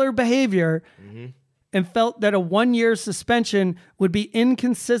similar behavior and felt that a 1-year suspension would be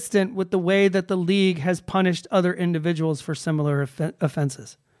inconsistent with the way that the league has punished other individuals for similar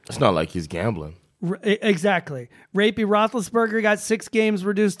offenses. It's not like he's gambling. Exactly. Rapey Roethlisberger got 6 games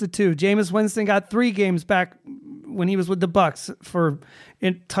reduced to 2. Jameis Winston got 3 games back when he was with the Bucks for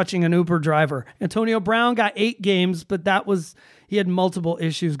touching an Uber driver. Antonio Brown got 8 games, but he had multiple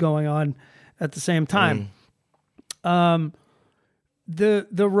issues going on at the same time. The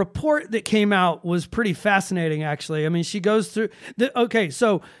report that came out was pretty fascinating, actually. I mean, she goes through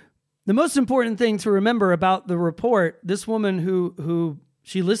so the most important thing to remember about the report, this woman who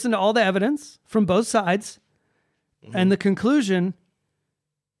she listened to all the evidence from both sides, and the conclusion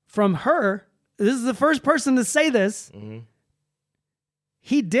from her, this is the first person to say this,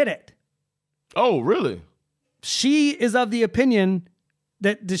 he did it. Oh, really? She is of the opinion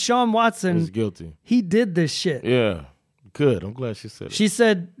that Deshaun Watson is guilty. He did this shit. Yeah. Good. I'm glad she said it. She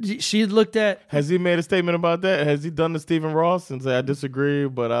said she looked at... Has he made a statement about that? Has he done the Stephen Ross and say, I disagree,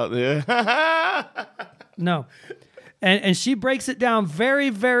 but out there? No. And she breaks it down very,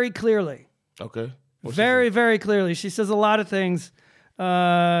 very clearly. Okay. Very, very clearly. She says a lot of things.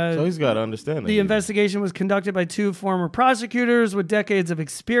 So he's got to understand that. The investigation was conducted by 2 former prosecutors with decades of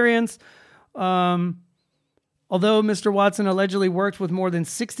experience. All Although Mr. Watson allegedly worked with more than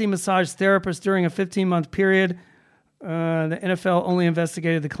 60 massage therapists during a 15-month period, the NFL only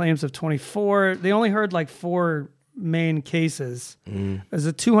investigated the claims of 24. They only heard like 4 main cases. There's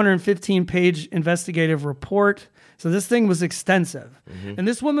a 215-page investigative report. So this thing was extensive. And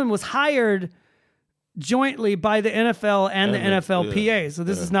this woman was hired jointly by the NFL and the NFLPA. So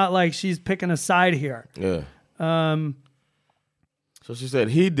this is not like she's picking a side here. Yeah. So she said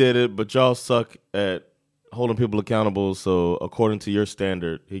he did it, but y'all suck at holding people accountable. So according to your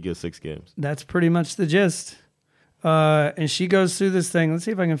standard, he gets 6 games. That's pretty much the gist. And she goes through this thing. Let's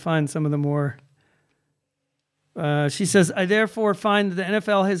see if I can find some of the more. She says, I therefore find that the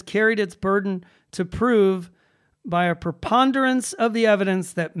NFL has carried its burden to prove by a preponderance of the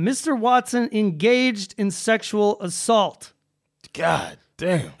evidence that Mr. Watson engaged in sexual assault. God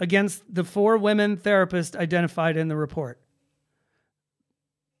damn. Against the 4 women therapists identified in the report.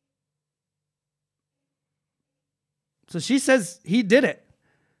 So she says he did it.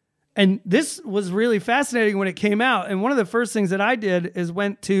 And this was really fascinating when it came out. And one of the first things that I did is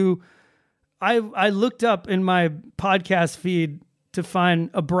I looked up in my podcast feed to find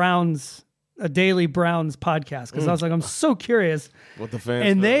a daily Browns podcast. Because I was like, I'm so curious. What the fans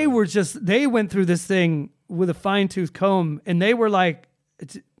And they went through this thing with a fine-tooth comb. And they were like,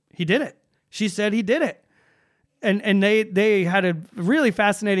 he did it. She said he did it. And they had a really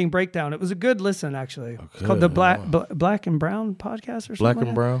fascinating breakdown. It was a good listen, actually. Okay, it's called the Black and Brown podcast or something. Black like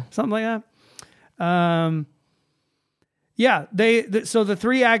and Brown, something like that. Yeah, so the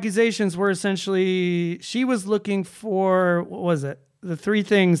 3 accusations were essentially she was looking for, what was it? The 3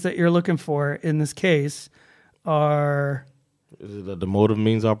 things that you're looking for in this case are. Is it a the motive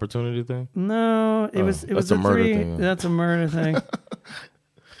means opportunity thing? No, it was a murder thing. That's a murder thing.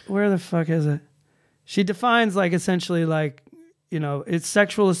 Where the fuck is it? She defines essentially it's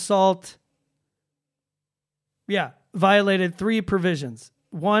sexual assault. Yeah, violated 3 provisions.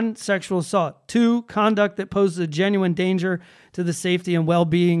 1, sexual assault. 2, conduct that poses a genuine danger to the safety and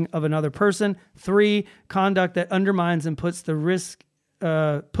well-being of another person. 3, conduct that undermines and puts at risk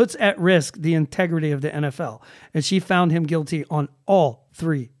the integrity of the NFL. And she found him guilty on all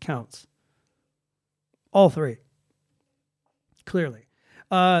 3 counts. All 3. Clearly.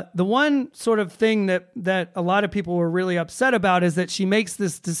 The one sort of thing that a lot of people were really upset about is that she makes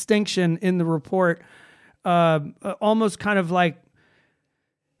this distinction in the report, almost kind of like,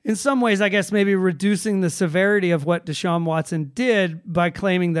 in some ways, I guess maybe reducing the severity of what Deshaun Watson did by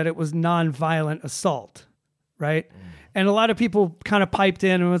claiming that it was nonviolent assault, right? And a lot of people kind of piped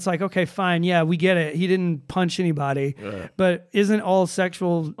in and it's like, okay, fine, yeah, we get it. He didn't punch anybody, but isn't all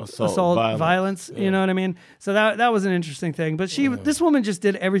sexual assault violence? Yeah. You know what I mean? So that was an interesting thing. But this woman just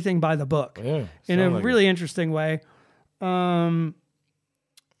did everything by the book in a really interesting way. But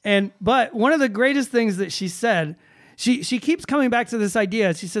one of the greatest things that she said, she keeps coming back to this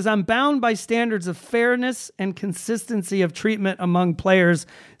idea. She says, I'm bound by standards of fairness and consistency of treatment among players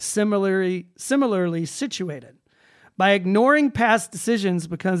similarly situated. By ignoring past decisions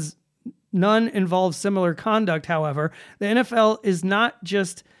because none involve similar conduct, however, the NFL is not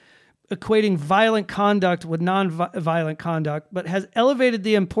just equating violent conduct with non-violent conduct, but has elevated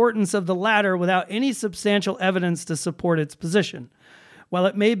the importance of the latter without any substantial evidence to support its position. While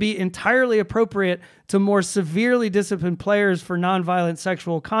it may be entirely appropriate to more severely discipline players for nonviolent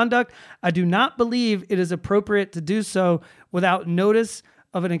sexual conduct, I do not believe it is appropriate to do so without notice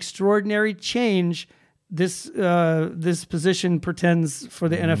of an extraordinary change this position pretends for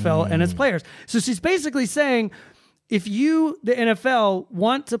the NFL and its players. So she's basically saying, if you, the NFL,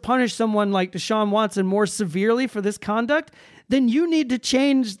 want to punish someone like Deshaun Watson more severely for this conduct, then you need to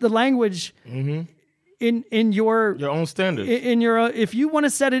change the language in your own standards. If you want to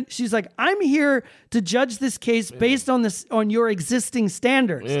set it, she's like, I'm here to judge this case based on your existing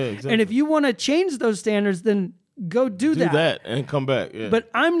standards. Yeah, exactly. And if you want to change those standards, then go do that. Do that and come back. Yeah. But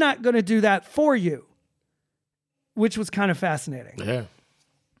I'm not going to do that for you. Which was kind of fascinating. Yeah.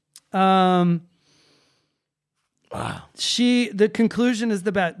 Wow. The conclusion is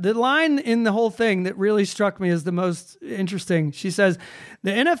the best. The line in the whole thing that really struck me as the most interesting. She says,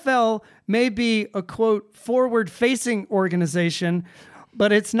 the NFL may be a, quote, forward-facing organization,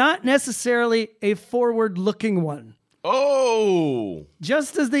 but it's not necessarily a forward-looking one. Oh.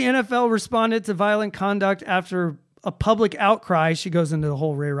 Just as the NFL responded to violent conduct after a public outcry, she goes into the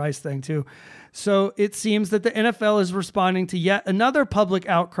whole Ray Rice thing too. So it seems that the NFL is responding to yet another public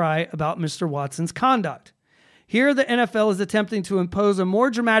outcry about Mr. Watson's conduct. Here, the NFL is attempting to impose a more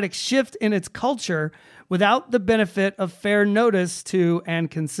dramatic shift in its culture without the benefit of fair notice to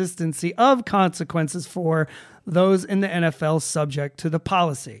and consistency of consequences for those in the NFL subject to the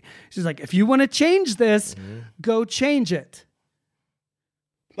policy. She's like, if you want to change this, go change it.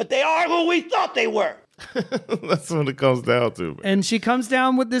 But they are who we thought they were. That's what it comes down to. Man. And she comes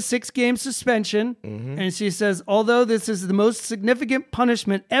down with this 6-game suspension, and she says, although this is the most significant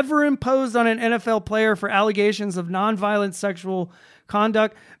punishment ever imposed on an NFL player for allegations of nonviolent sexual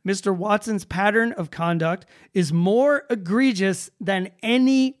conduct, Mr. Watson's pattern of conduct is more egregious than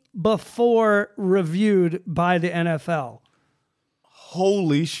any before reviewed by the NFL.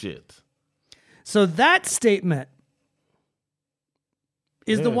 Holy shit. So that statement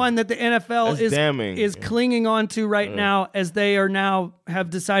is the one that the NFL is clinging on to right now, as they are now have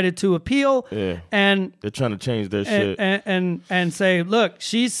decided to appeal. Yeah. And they're trying to change their shit. And say, look,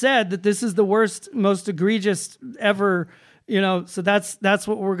 she said that this is the worst, most egregious ever, so that's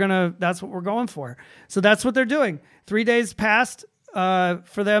what we're going for. So that's what they're doing. 3 days passed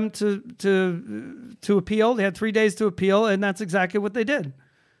for them to appeal. They had 3 days to appeal, and that's exactly what they did.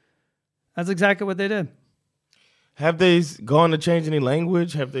 Have they gone to change any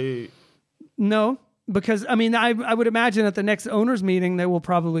language? Have they? No, because I would imagine at the next owners meeting they will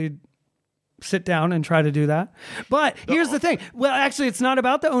probably sit down and try to do that. But here's the thing. Well, actually, it's not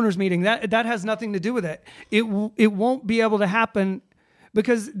about the owners meeting. That has nothing to do with it. It won't be able to happen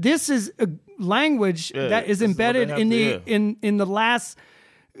because this is a language that is embedded in the last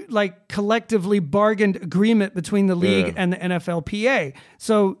collectively bargained agreement between the league and the NFLPA.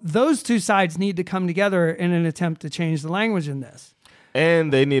 So those two sides need to come together in an attempt to change the language in this.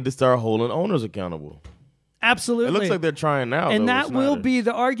 And they need to start holding owners accountable. Absolutely. It looks like they're trying now. And that will be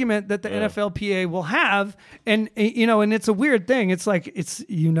the argument that the NFLPA will have. And, and it's a weird thing. It's like,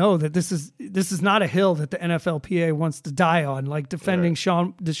 that this is not a hill that the NFLPA wants to die on, like defending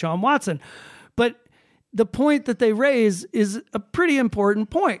Deshaun Watson. But the point that they raise is a pretty important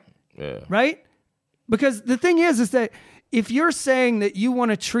point, right? Because the thing is that if you're saying that you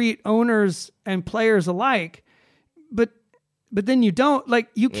want to treat owners and players alike, but then you don't,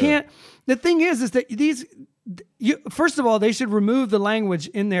 you can't. The thing is that first of all, they should remove the language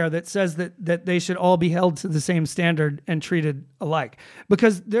in there that says that they should all be held to the same standard and treated alike,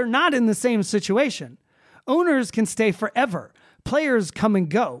 because they're not in the same situation. Owners can stay forever. Players come and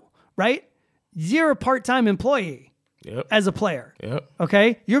go, right? You're a part-time employee as a player. Yep.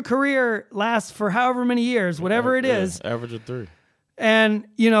 Okay? Your career lasts for however many years, whatever it is. Average of 3. And,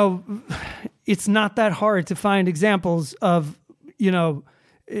 it's not that hard to find examples of,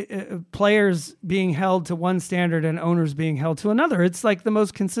 players being held to one standard and owners being held to another. It's like the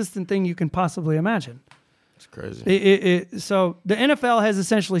most consistent thing you can possibly imagine. It's crazy. So the NFL has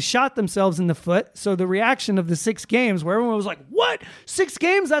essentially shot themselves in the foot. So the reaction of the 6 games where everyone was like, what? 6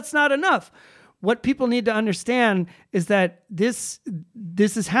 games? That's not enough. What people need to understand is that this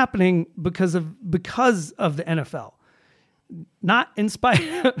is happening because of the NFL. Not in spite.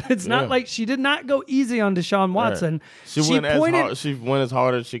 It's not like she did not go easy on Deshaun Watson. She went as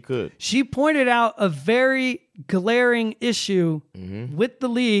hard as she could. She pointed out a very glaring issue with the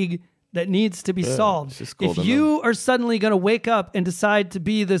league that needs to be solved. If you are suddenly going to wake up and decide to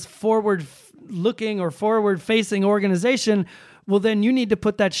be this forward-looking or forward-facing organization, well, then you need to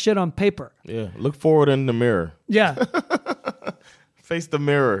put that shit on paper. Yeah, look forward in the mirror. Yeah. Face the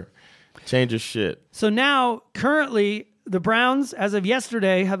mirror. Change your shit. So now, currently, the Browns, as of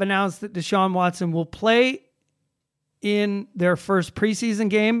yesterday, have announced that Deshaun Watson will play in their first preseason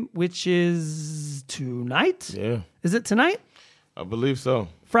game, which is tonight? Yeah. Is it tonight? I believe so.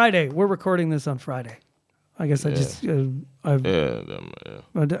 Friday. We're recording this on Friday. I guess I just I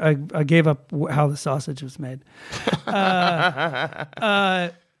gave up how the sausage was made.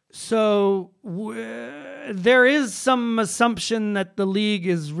 So there is some assumption that the league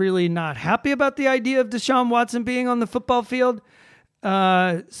is really not happy about the idea of Deshaun Watson being on the football field.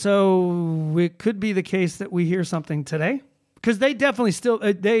 So it could be the case that we hear something today, because they definitely still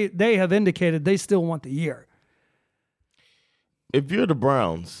they have indicated they still want the year. If you're the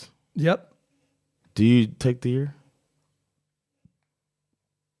Browns, yep. Do you take the year?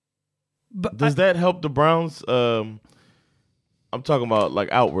 But does that help the Browns? I'm talking about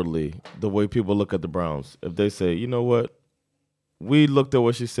outwardly, the way people look at the Browns. If they say, you know what, we looked at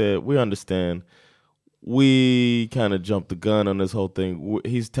what she said, we understand. We kind of jumped the gun on this whole thing.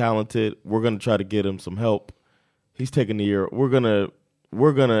 He's talented. We're gonna try to get him some help. He's taking the year. We're gonna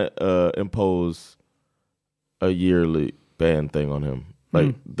impose a yearly ban thing on him.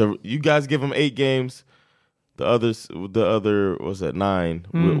 You guys give him 8 games. The other was at 9.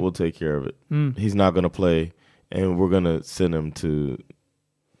 We'll take care of it. He's not going to play and we're gonna send him to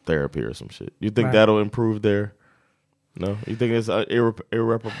therapy or some shit. You think that'll improve their? No, you think it's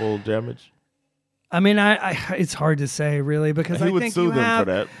irreparable damage? I mean, it's hard to say really because he I would think sue you them have,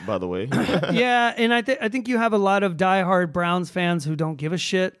 for that. By the way, yeah, and I think you have a lot of diehard Browns fans who don't give a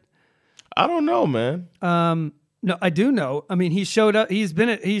shit. I don't know, man. No, I do know. I mean, he showed up.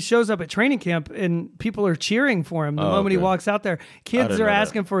 He shows up at training camp, and people are cheering for him the moment he walks out there. Kids are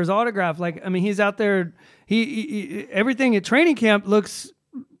asking for his autograph. Like, I mean, he's out there. He everything at training camp looks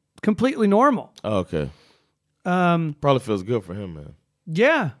completely normal. Oh, okay. Probably feels good for him, man.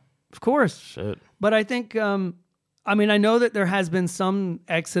 Yeah, of course. Shit. But I think, I mean, I know that there has been some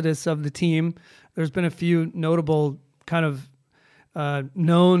exodus of the team. There's been a few notable kind of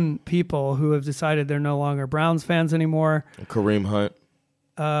known people who have decided they're no longer Browns fans anymore. Kareem Hunt.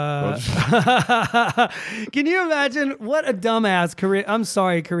 Can you imagine what a dumbass Kareem? I'm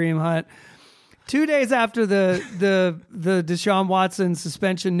sorry, Kareem Hunt. 2 days after the Deshaun Watson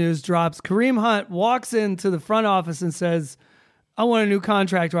suspension news drops, Kareem Hunt walks into the front office and says, "I want a new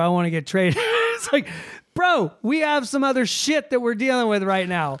contract or I want to get traded." It's like, bro, we have some other shit that we're dealing with right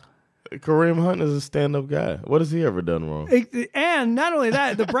now. Kareem Hunt is a stand-up guy. What has he ever done wrong? And not only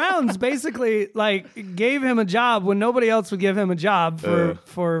that, the Browns basically like gave him a job when nobody else would give him a job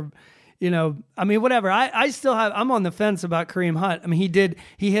for you know, I mean, whatever. I'm on the fence about Kareem Hunt. I mean,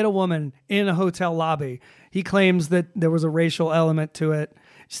 he hit a woman in a hotel lobby. He claims that there was a racial element to it.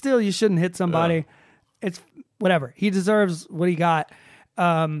 Still, you shouldn't hit somebody. It's whatever. He deserves what he got.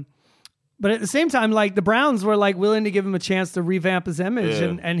 But at the same time, like the Browns were like willing to give him a chance to revamp his image,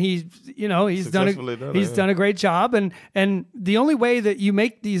 and he's done a great job. And the only way that you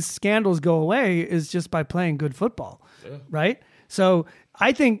make these scandals go away is just by playing good football, right? So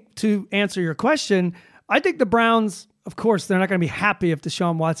I think to answer your question, I think the Browns, of course, they're not going to be happy if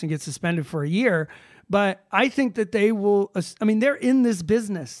Deshaun Watson gets suspended for a year. But I think that they will. I mean, they're in this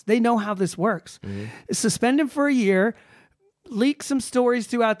business; they know how this works. Suspend him for a year. Leak some stories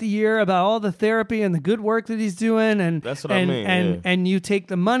throughout the year about all the therapy and the good work that he's doing, and that's what I mean. And you take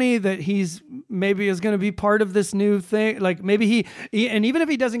the money that he's maybe is going to be part of this new thing. Like maybe he and even if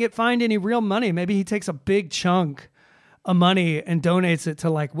he doesn't get fined any real money, maybe he takes a big chunk of money and donates it to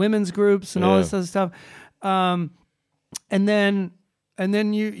like women's groups and all this other stuff. And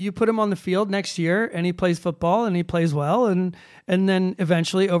then you put him on the field next year and he plays football and he plays well and then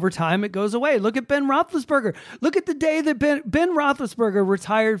eventually over time it goes away. Look at Ben Roethlisberger. Look at the day that Ben Roethlisberger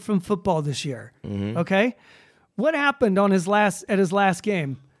retired from football this year. Mm-hmm. Okay, what happened on his last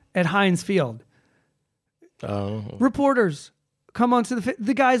game at Heinz Field? Reporters come onto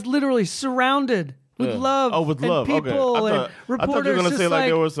the guy's literally surrounded with love. Oh, with and love. people okay. and reporters. I thought you were going to say like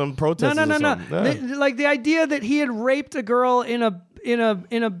there was some protests. No. Yeah. Like the idea that he had raped a girl in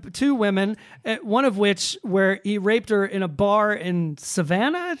two women, one of which where he raped her in a bar in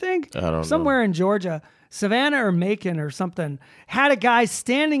Savannah, I think. I don't know. Somewhere in Georgia. Savannah or Macon or something, had a guy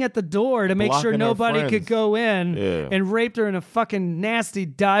standing at the door to make blocking sure nobody could go in and raped her in a fucking nasty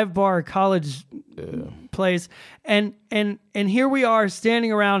dive bar college place. And here we are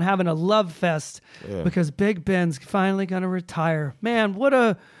standing around having a love fest because Big Ben's finally going to retire. Man, what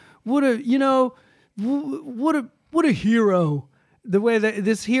a hero. The way that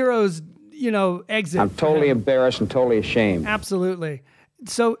this hero's, exit. I'm totally embarrassed and totally ashamed. Absolutely.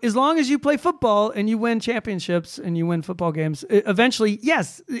 So as long as you play football and you win championships and you win football games, eventually,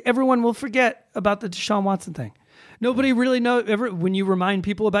 yes, everyone will forget about the Deshaun Watson thing. Nobody really knows. When you remind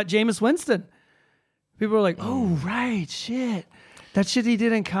people about Jameis Winston, people are like, oh, right, shit. That shit he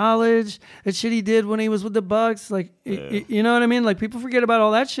did in college, that shit he did when he was with the Bucs. Like, you know what I mean? Like, people forget about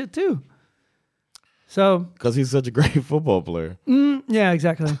all that shit too. So, because he's such a great football player. Yeah,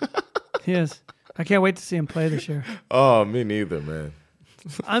 exactly. He is. I can't wait to see him play this year. Oh, me neither, man.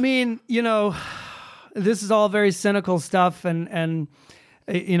 I mean, this is all very cynical stuff, and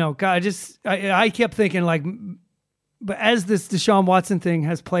God, I kept thinking like, but as this Deshaun Watson thing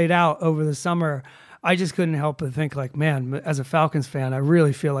has played out over the summer, I just couldn't help but think like, man, as a Falcons fan, I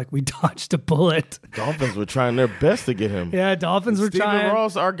really feel like we dodged a bullet. Dolphins were trying their best to get him. Yeah, Dolphins were trying.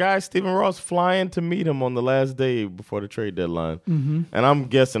 Our guy Stephen Ross, flying to meet him on the last day before the trade deadline, mm-hmm. and I'm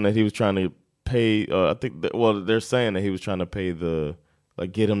guessing that he was trying to pay. I think they're saying that he was trying to pay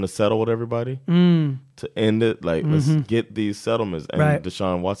get him to settle with everybody to end it. Like, let's get these settlements. And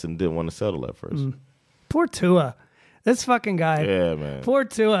Deshaun Watson didn't want to settle at first. Poor Tua. This fucking guy. Yeah, man. Poor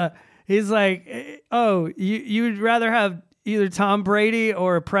Tua. He's like, oh, you'd rather have either Tom Brady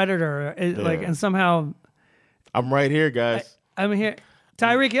or a Predator. And somehow. I'm right here, guys. I'm here.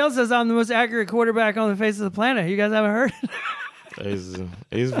 Tyreek Hill says I'm the most accurate quarterback on the face of the planet. You guys haven't heard?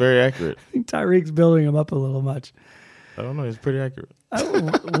 He's very accurate. I think Tyreek's building him up a little much. I don't know. He's pretty accurate.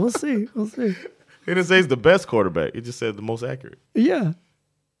 We'll see. We'll see. He didn't say he's the best quarterback. He just said the most accurate. Yeah.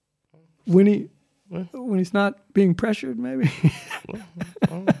 When he's not being pressured, maybe.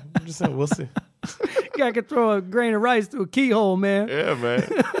 I'm just saying, we'll see. Guy could throw a grain of rice through a keyhole, man. Yeah, man.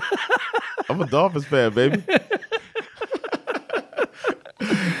 I'm a Dolphins fan, baby.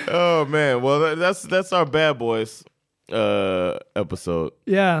 Oh man, well that's our Bad Boys episode.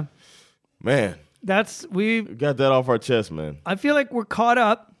 Yeah, man. We got that off our chest, man. I feel like we're caught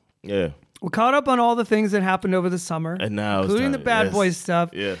up. Yeah. We're caught up on all the things that happened over the summer, and now including the Bad Boys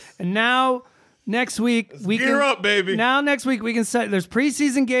stuff. Yes. And now next week we can gear up, baby. Now next week we can set. There's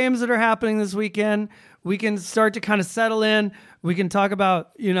preseason games that are happening this weekend. We can start to kind of settle in. We can talk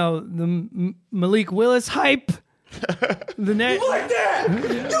about the Malik Willis hype. You like that?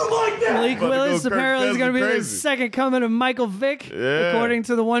 You like that? Malik Willis apparently is going to be the second coming of Michael Vick, according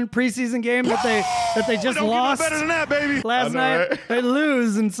to the one preseason game that they just lost. Better than that, baby. Last night, right? They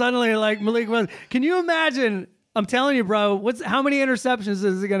lose, and suddenly Malik Willis. Can you imagine? I'm telling you, bro. How many interceptions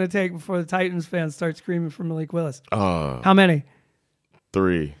is it going to take before the Titans fans start screaming for Malik Willis? How many?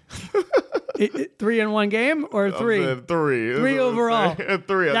 3. 3 in one game or 3? 3. 3 overall.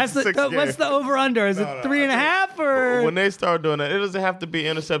 3. That's what's the over under? Is it 3.5 or? When they start doing that, it doesn't have to be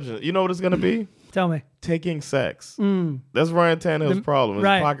interceptions. You know what it's going to be? Tell me. Taking sacks. That's Ryan Tannehill's problem. His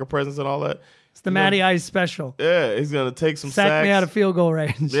pocket presence and all that. It's the Matty Ice special. Yeah, he's going to take some sacks. Sack me out of field goal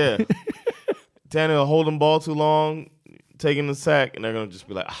range. Yeah. Tannehill holding ball too long, taking the sack, and they're going to just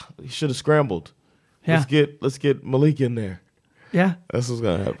be like, he should have scrambled. Yeah. Let's get Malik in there. Yeah. That's what's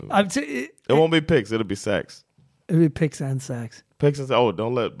going to happen. It won't be picks. It'll be sacks. It'll be picks and sacks. Picks and sacks. Oh,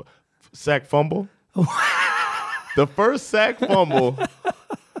 don't let sack fumble. The first sack fumble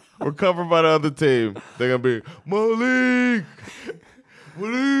recovered by the other team. They're going to be Malik.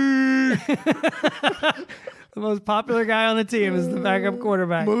 The most popular guy on the team is the backup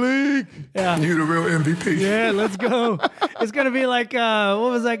quarterback. Malik. Yeah. You the real MVP. Yeah, let's go. It's going to be like, what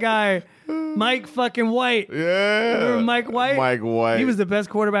was that guy? Mike fucking White. Yeah. Remember Mike White? Mike White. He was the best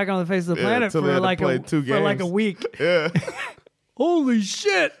quarterback on the face of the planet for like a week. Yeah. Holy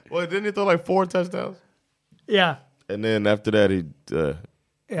shit. Well, didn't he throw like 4 touchdowns? Yeah. And then after that, he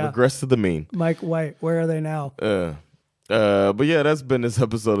regressed to the mean. Mike White. Where are they now? But yeah, that's been this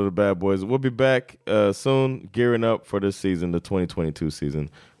episode of the Bad Boys. We'll be back soon, gearing up for this season, the 2022 season.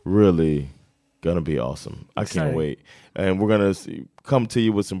 Really gonna be awesome. Exciting. I can't wait. And we're gonna come to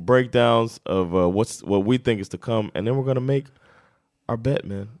you with some breakdowns of what we think is to come, and then we're gonna make our bet,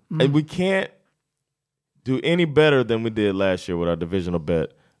 man. And we can't do any better than we did last year with our divisional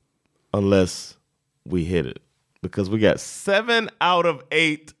bet unless we hit it, because we got 7 out of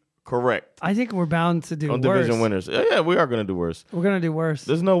 8 correct. I think we're bound to do on worse. Division winners. Yeah, we are going to do worse. We're going to do worse.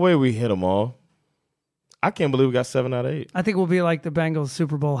 There's no way we hit them all. I can't believe we got 7 out of 8. I think we'll be like the Bengals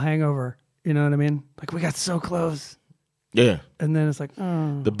Super Bowl hangover. You know what I mean? Like, we got so close. Yeah. And then it's like,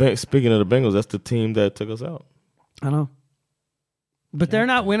 oh. Speaking of the Bengals, that's the team that took us out. I know. But they're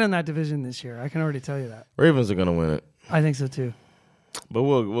not winning that division this year. I can already tell you that. Ravens are going to win it. I think so, too. But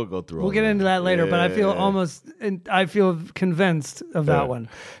we'll go through. We'll get into that later. But I feel convinced of that one.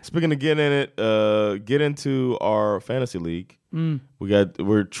 Speaking of getting in it, get into our fantasy league.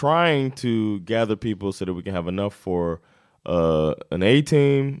 We're trying to gather people so that we can have enough for an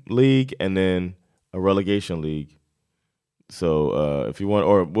A-team league and then a relegation league. So if you want,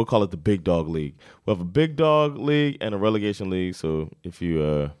 or we'll call it the Big Dog League. We'll have a Big Dog League and a relegation league. So if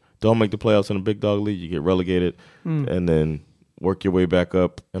you don't make the playoffs in the Big Dog League, you get relegated, and then work your way back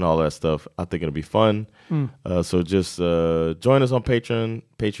up and all that stuff. I think it'll be fun. So just join us on Patreon,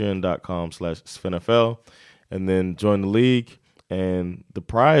 patreon.com/SFNFL, and then join the league. And the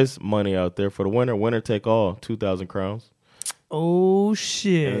prize money out there for the winner take all, 2,000 crowns. Oh,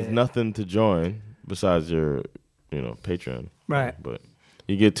 shit. And there's nothing to join besides your, Patreon. Right. But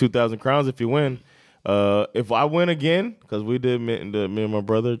you get 2,000 crowns if you win. If I win again, because we did, me and my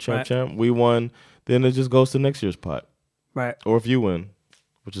brother, Champ, we won, then it just goes to next year's pot. Right. Or if you win,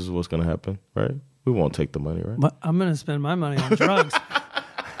 which is what's going to happen, right? We won't take the money, right? But I'm going to spend my money on drugs.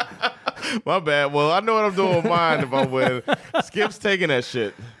 My bad. Well, I know what I'm doing with mine if I win. Skip's taking that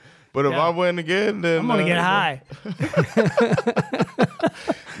shit. But if I win again, then... I'm going to get high.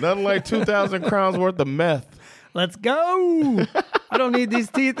 Nothing like 2,000 crowns worth of meth. Let's go. I don't need these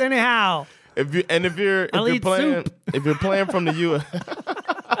teeth anyhow. If you're playing from the U.S.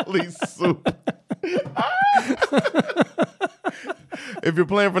 I'll eat soup. If you're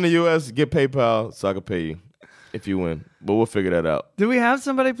playing from the U.S., get PayPal so I can pay you if you win. But we'll figure that out. Do we have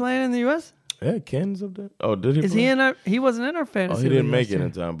somebody playing in the U.S.? Yeah, Ken's up there. Oh, did he? Is play? he in our? He wasn't in our fantasy. Oh, he didn't make it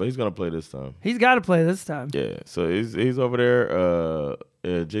in time, but he's gonna play this time. He's got to play this time. Yeah, so he's over there.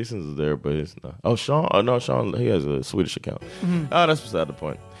 Yeah, Jason's there, but he's not. Oh, Sean. Oh no, Sean. He has a Swedish account. Mm-hmm. Oh, that's beside the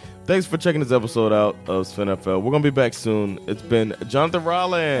point. Thanks for checking this episode out of SpinFL. We're gonna be back soon. It's been Jonathan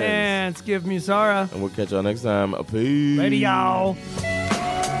Rollins and Skip Musara, and we'll catch y'all next time. Peace. Later, y'all.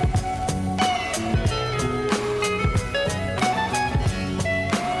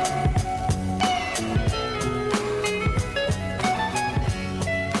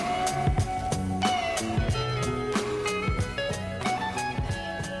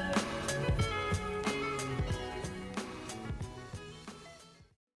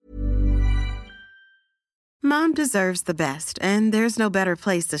 Mom deserves the best, and there's no better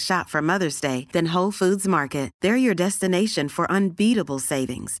place to shop for Mother's Day than Whole Foods Market. They're your destination for unbeatable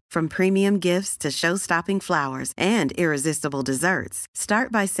savings, from premium gifts to show-stopping flowers and irresistible desserts.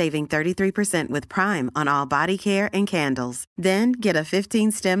 Start by saving 33% with Prime on all body care and candles. Then get a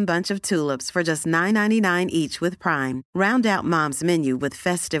 15-stem bunch of tulips for just $9.99 each with Prime. Round out Mom's menu with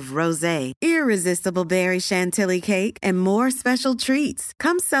festive rosé, irresistible berry chantilly cake, and more special treats.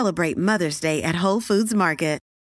 Come celebrate Mother's Day at Whole Foods Market.